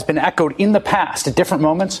has been echoed in the past at different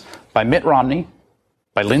moments by Mitt Romney,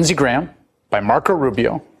 by Lindsey Graham, by Marco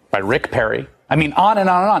Rubio, by Rick Perry. I mean, on and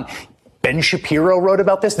on and on. Ben Shapiro wrote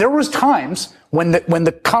about this. There was times when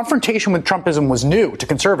the confrontation with Trumpism was new to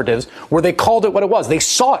conservatives where they called it what it was. They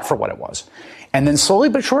saw it for what it was. And then slowly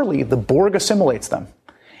but surely, the Borg assimilates them.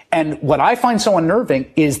 And what I find so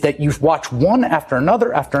unnerving is that you watch one after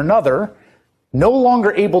another, no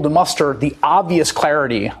longer able to muster the obvious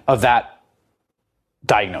clarity of that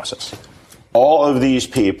diagnosis. All of these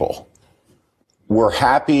people were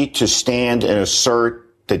happy to stand and assert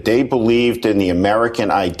that they believed in the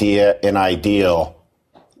American idea and ideal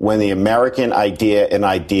when the American idea and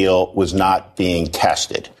ideal was not being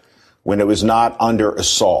tested, when it was not under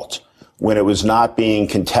assault, when it was not being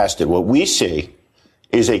contested. What we see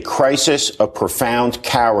is a crisis of profound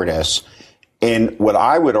cowardice in what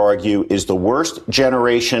I would argue is the worst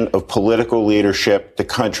generation of political leadership the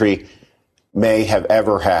country may have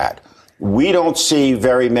ever had. We don't see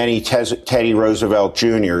very many Teddy Roosevelt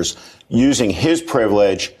Jr.'s using his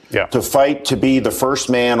privilege to fight to be the first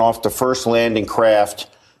man off the first landing craft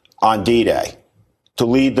on D-Day, to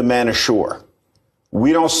lead the men ashore.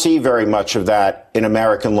 We don't see very much of that in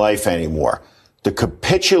American life anymore. The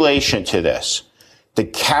capitulation to this, the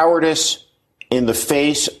cowardice in the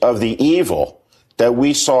face of the evil that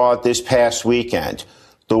we saw this past weekend,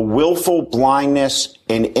 the willful blindness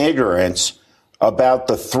and ignorance about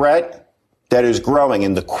the threat that is growing.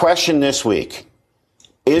 And the question this week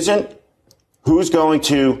isn't who's going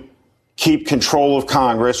to keep control of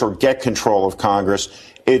Congress or get control of Congress.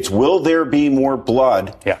 It's will there be more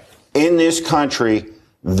blood in this country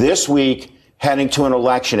this week heading to an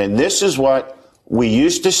election? And this is what we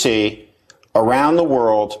used to see around the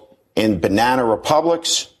world in banana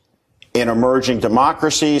republics, in emerging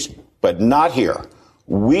democracies, but not here.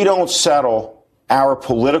 We don't settle our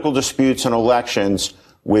political disputes and elections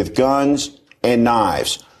with guns and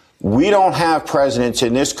knives. We don't have presidents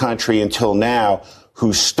in this country until now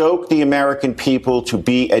who stoke the American people to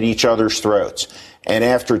be at each other's throats. And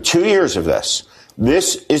after 2 years of this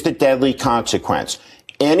is the deadly consequence.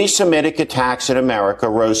 Anti-Semitic attacks in America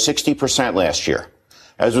rose 60% last year.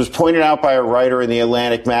 As was pointed out by a writer in the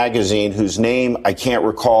Atlantic magazine, whose name I can't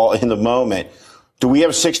recall in the moment, do we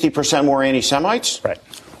have 60% more anti-Semites? Right.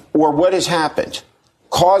 Or what has happened?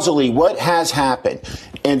 Causally, what has happened?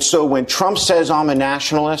 And so when Trump says I'm a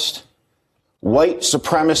nationalist, white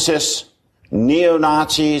supremacists,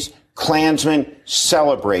 neo-Nazis, Klansmen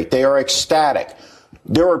celebrate. They are ecstatic.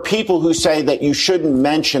 There are people who say that you shouldn't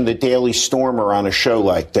mention the Daily Stormer on a show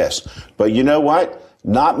like this. But you know what?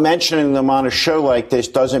 Not mentioning them on a show like this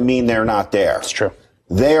doesn't mean they're not there. It's true.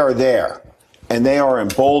 They are there, and they are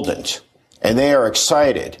emboldened, and they are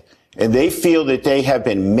excited, and they feel that they have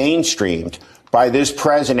been mainstreamed by this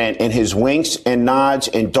president and his winks and nods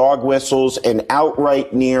and dog whistles and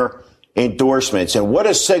outright near endorsements. And what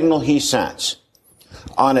a signal he sends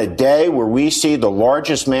on a day where we see the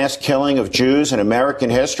largest mass killing of Jews in American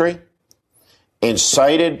history,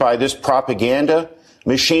 incited by this propaganda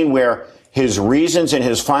machine, where his reasons in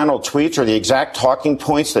his final tweets are the exact talking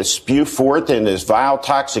points that spew forth in this vile,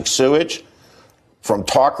 toxic sewage from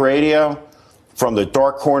talk radio, from the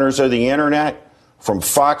dark corners of the internet, from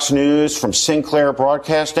Fox News, from Sinclair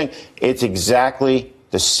Broadcasting. It's exactly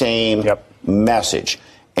the same message.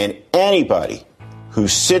 And anybody who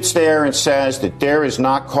sits there and says that there is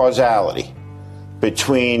not causality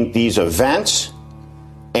between these events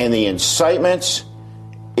and the incitements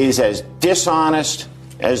is as dishonest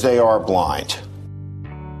as they are blind.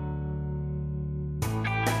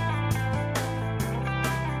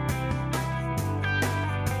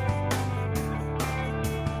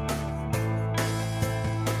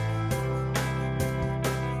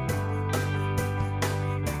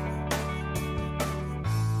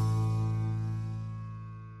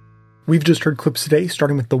 We've just heard clips today,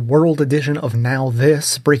 starting with the World edition of Now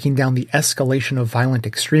This, breaking down the escalation of violent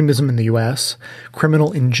extremism in the U.S.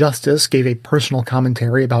 Criminal Injustice gave a personal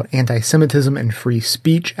commentary about anti-Semitism and free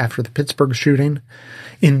speech after the Pittsburgh shooting.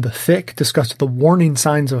 In the Thick discussed the warning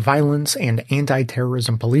signs of violence and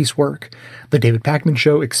anti-terrorism police work. The David Pakman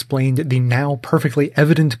Show explained the now perfectly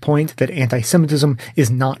evident point that anti-Semitism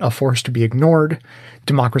is not a force to be ignored.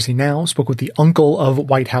 Democracy Now! Spoke with the uncle of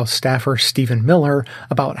White House staffer Stephen Miller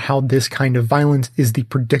about how this kind of violence is the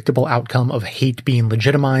predictable outcome of hate being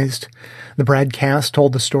legitimized. The broadcast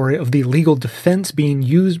told the story of the legal defense being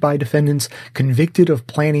used by defendants convicted of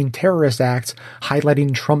planning terrorist acts,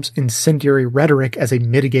 highlighting Trump's incendiary rhetoric as a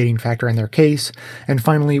mitigating factor in their case. And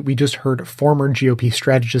finally, we just heard former GOP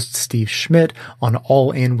strategist Steve Schmidt on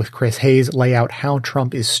All In with Chris Hayes lay out how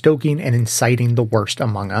Trump is stoking and inciting the worst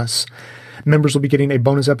among us. Members will be getting a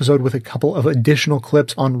bonus episode with a couple of additional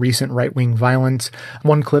clips on recent right-wing violence.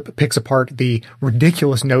 One clip picks apart the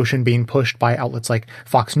ridiculous notion being pushed by outlets like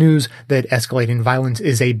Fox News that escalating violence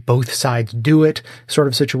is a both sides do it sort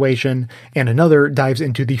of situation, and another dives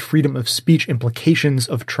into the freedom of speech implications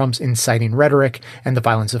of Trump's inciting rhetoric and the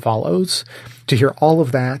violence that follows. To hear all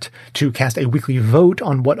of that, to cast a weekly vote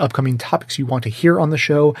on what upcoming topics you want to hear on the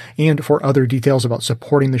show, and for other details about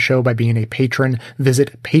supporting the show by being a patron,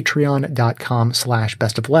 visit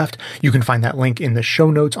patreon.com/bestofleft. You can find that link in the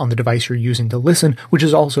show notes on the device you're using to listen, which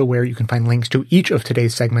is also where you can find links to each of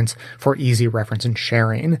today's segments for easy reference and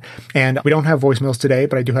sharing. And we don't have voicemails today,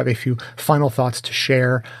 but I do have a few final thoughts to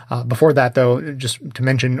share. Before that, though, just to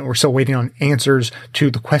mention, we're still waiting on answers to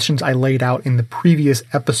the questions I laid out in the previous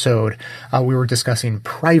episode. We were discussing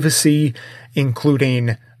privacy,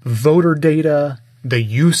 including voter data, the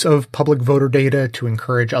use of public voter data to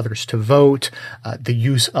encourage others to vote, the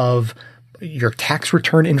use of your tax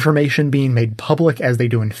return information being made public as they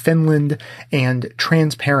do in Finland, and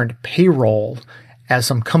transparent payroll as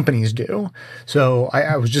some companies do. So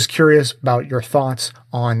I was just curious about your thoughts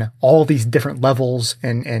on all these different levels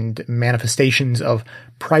and manifestations of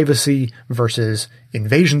privacy versus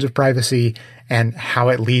invasions of privacy, and how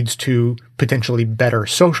it leads to potentially better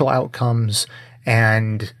social outcomes,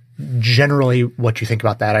 and generally what you think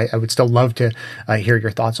about that. I would still love to hear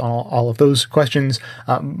your thoughts on all of those questions.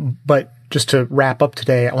 But just to wrap up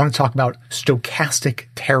today, I want to talk about stochastic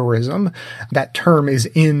terrorism. That term is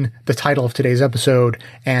in the title of today's episode,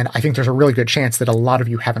 and I think there's a really good chance that a lot of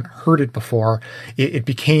you haven't heard it before. It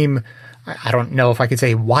became, I don't know if I could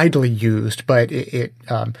say widely used, but it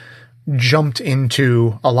jumped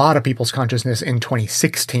into a lot of people's consciousness in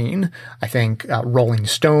 2016. I think Rolling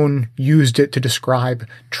Stone used it to describe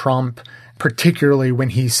Trump, particularly when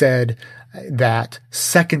he said that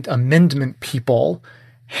Second Amendment people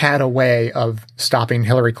had a way of stopping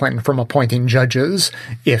Hillary Clinton from appointing judges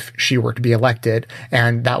if she were to be elected.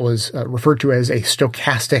 And that was referred to as a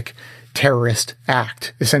stochastic terrorist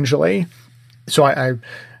act, essentially. So I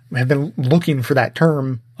have been looking for that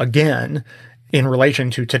term again in relation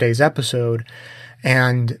to today's episode,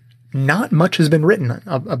 and not much has been written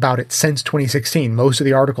about it since 2016. Most of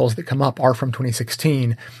the articles that come up are from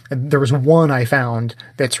 2016. There was one I found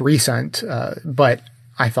that's recent, but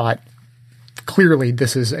I thought clearly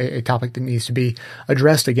this is a topic that needs to be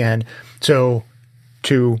addressed again. So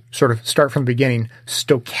to sort of start from the beginning,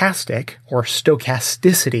 stochastic or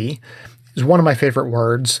stochasticity is one of my favorite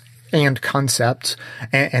words and concepts,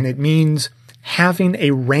 and it means having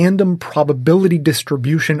a random probability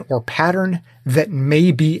distribution or pattern that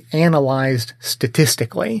may be analyzed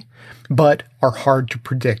statistically, but are hard to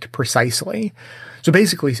predict precisely. So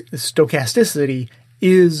basically, stochasticity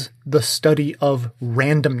is the study of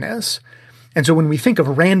randomness. And so when we think of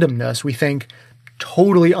randomness, we think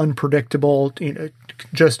totally unpredictable,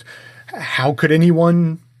 just how could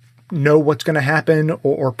anyone know what's going to happen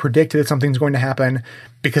or predict that something's going to happen?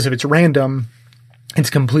 Because if it's random, it's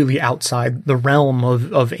completely outside the realm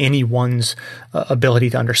of anyone's ability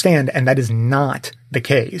to understand, and that is not the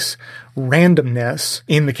case. Randomness,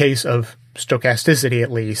 in the case of stochasticity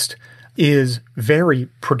at least, is very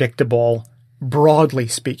predictable, broadly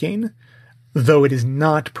speaking, though it is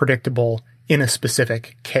not predictable in a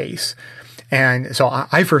specific case. And so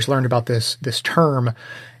I first learned about this term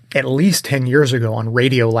at least 10 years ago on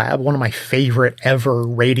Radiolab. One of my favorite ever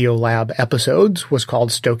Radiolab episodes was called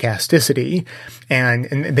Stochasticity. And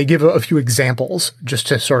they give a few examples just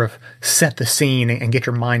to sort of set the scene and get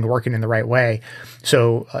your mind working in the right way.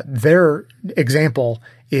 So their example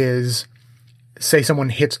is, say someone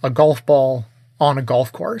hits a golf ball on a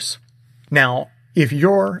golf course. Now, if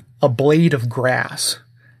you're a blade of grass,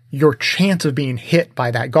 your chance of being hit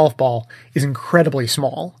by that golf ball is incredibly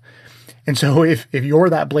small. And so if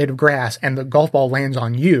you're that blade of grass and the golf ball lands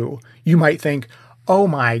on you, you might think, oh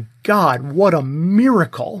my God, what a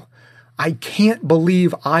miracle. I can't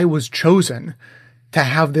believe I was chosen to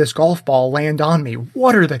have this golf ball land on me.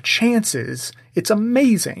 What are the chances? It's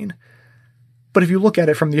amazing. But if you look at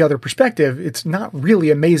it from the other perspective, it's not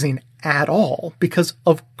really amazing at all, because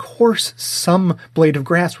of course some blade of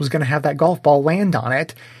grass was going to have that golf ball land on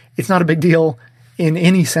it. It's not a big deal in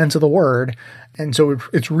any sense of the word. And so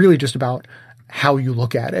it's really just about how you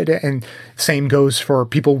look at it. And same goes for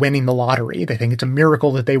people winning the lottery. They think it's a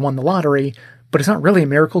miracle that they won the lottery, but it's not really a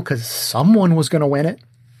miracle because someone was going to win it.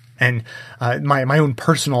 And my own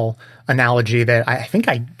personal analogy that I think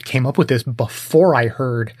I came up with this before I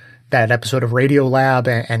heard that episode of Radiolab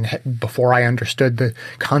and before I understood the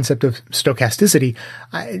concept of stochasticity,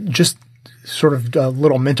 I just sort of a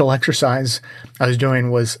little mental exercise I was doing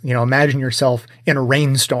was, imagine yourself in a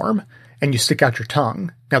rainstorm and you stick out your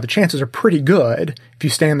tongue. Now, the chances are pretty good. If you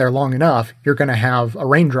stand there long enough, you're going to have a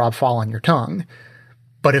raindrop fall on your tongue.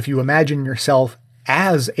 But if you imagine yourself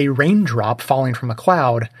as a raindrop falling from a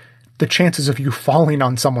cloud, the chances of you falling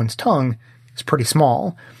on someone's tongue is pretty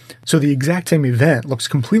small. So the exact same event looks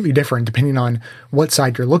completely different depending on what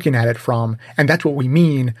side you're looking at it from. And that's what we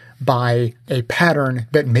mean by a pattern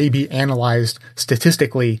that may be analyzed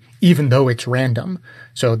statistically, even though it's random.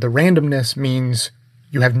 So the randomness means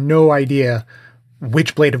you have no idea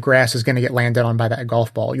which blade of grass is going to get landed on by that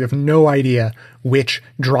golf ball. You have no idea which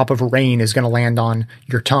drop of rain is going to land on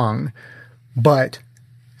your tongue. But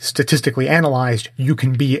statistically analyzed, you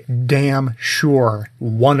can be damn sure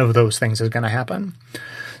one of those things is going to happen.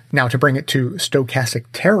 Now, to bring it to stochastic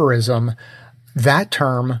terrorism, that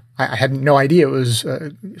term, I had no idea it was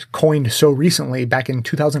coined so recently. Back in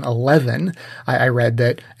 2011, I read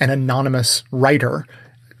that an anonymous writer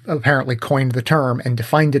apparently coined the term and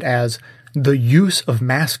defined it as the use of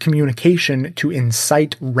mass communication to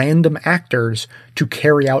incite random actors to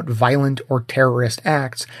carry out violent or terrorist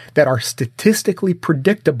acts that are statistically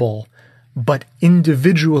predictable, but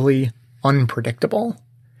individually unpredictable.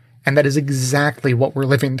 And that is exactly what we're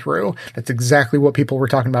living through. That's exactly what people were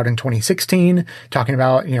talking about in 2016, talking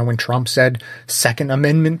about, when Trump said Second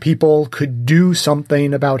Amendment people could do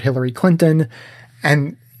something about Hillary Clinton.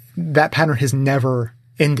 And that pattern has never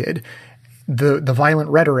ended. The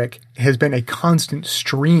violent rhetoric has been a constant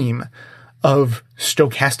stream of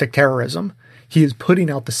stochastic terrorism. He is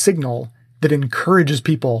putting out the signal that encourages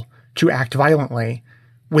people to act violently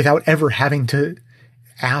without ever having to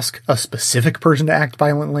ask a specific person to act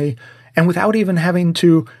violently, and without even having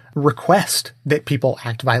to request that people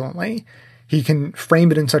act violently. He can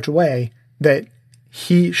frame it in such a way that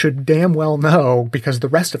he should damn well know, because the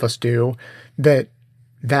rest of us do, that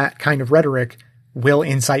that kind of rhetoric will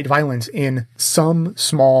incite violence in some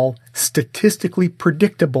small, statistically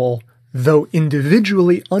predictable, though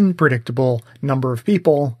individually unpredictable number of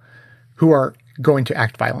people who are going to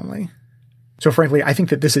act violently. So frankly, I think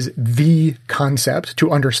that this is the concept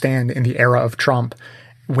to understand in the era of Trump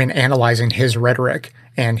when analyzing his rhetoric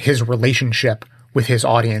and his relationship with his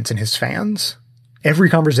audience and his fans.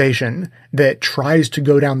 Every conversation that tries to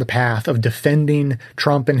go down the path of defending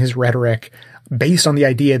Trump and his rhetoric based on the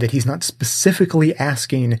idea that he's not specifically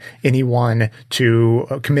asking anyone to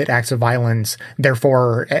commit acts of violence,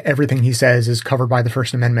 therefore everything he says is covered by the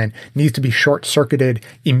First Amendment, needs to be short-circuited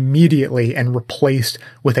immediately and replaced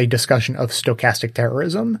with a discussion of stochastic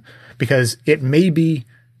terrorism, because it may be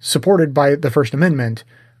supported by the First Amendment,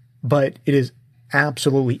 but it is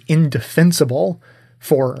absolutely indefensible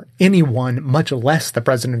for anyone, much less the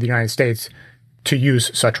President of the United States, to use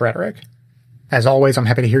such rhetoric. As always, I'm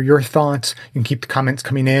happy to hear your thoughts. You can keep the comments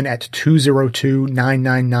coming in at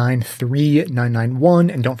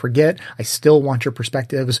 202-999-3991. And don't forget, I still want your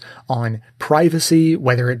perspectives on privacy,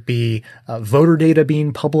 whether it be voter data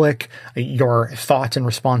being public, your thoughts and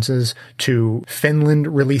responses to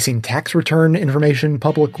Finland releasing tax return information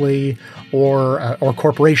publicly, or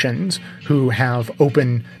corporations who have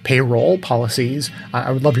open payroll policies.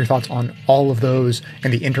 I would love your thoughts on all of those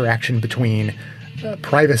and the interaction between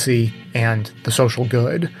privacy and the social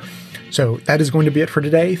good. So that is going to be it for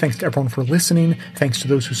today. Thanks to everyone for listening. Thanks to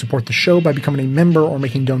those who support the show by becoming a member or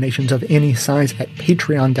making donations of any size at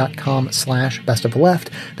patreon.com/bestoftheleft.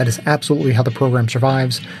 That is absolutely how the program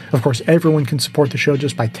survives. Of course, everyone can support the show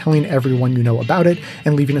just by telling everyone you know about it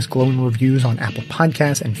and leaving us glowing reviews on Apple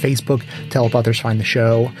Podcasts and Facebook to help others find the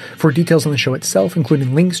show. For details on the show itself,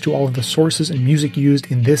 including links to all of the sources and music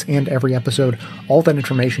used in this and every episode, all that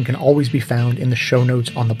information can always be found in the show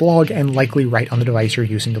notes on the blog and likely right on the device you're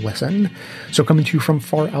using to listen. So coming to you from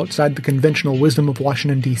far outside the conventional wisdom of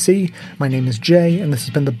Washington, D.C., my name is Jay, and this has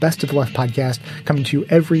been the Best of the Left podcast, coming to you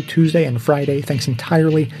every Tuesday and Friday, thanks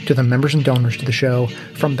entirely to the members and donors to the show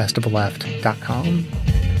from bestoftheleft.com.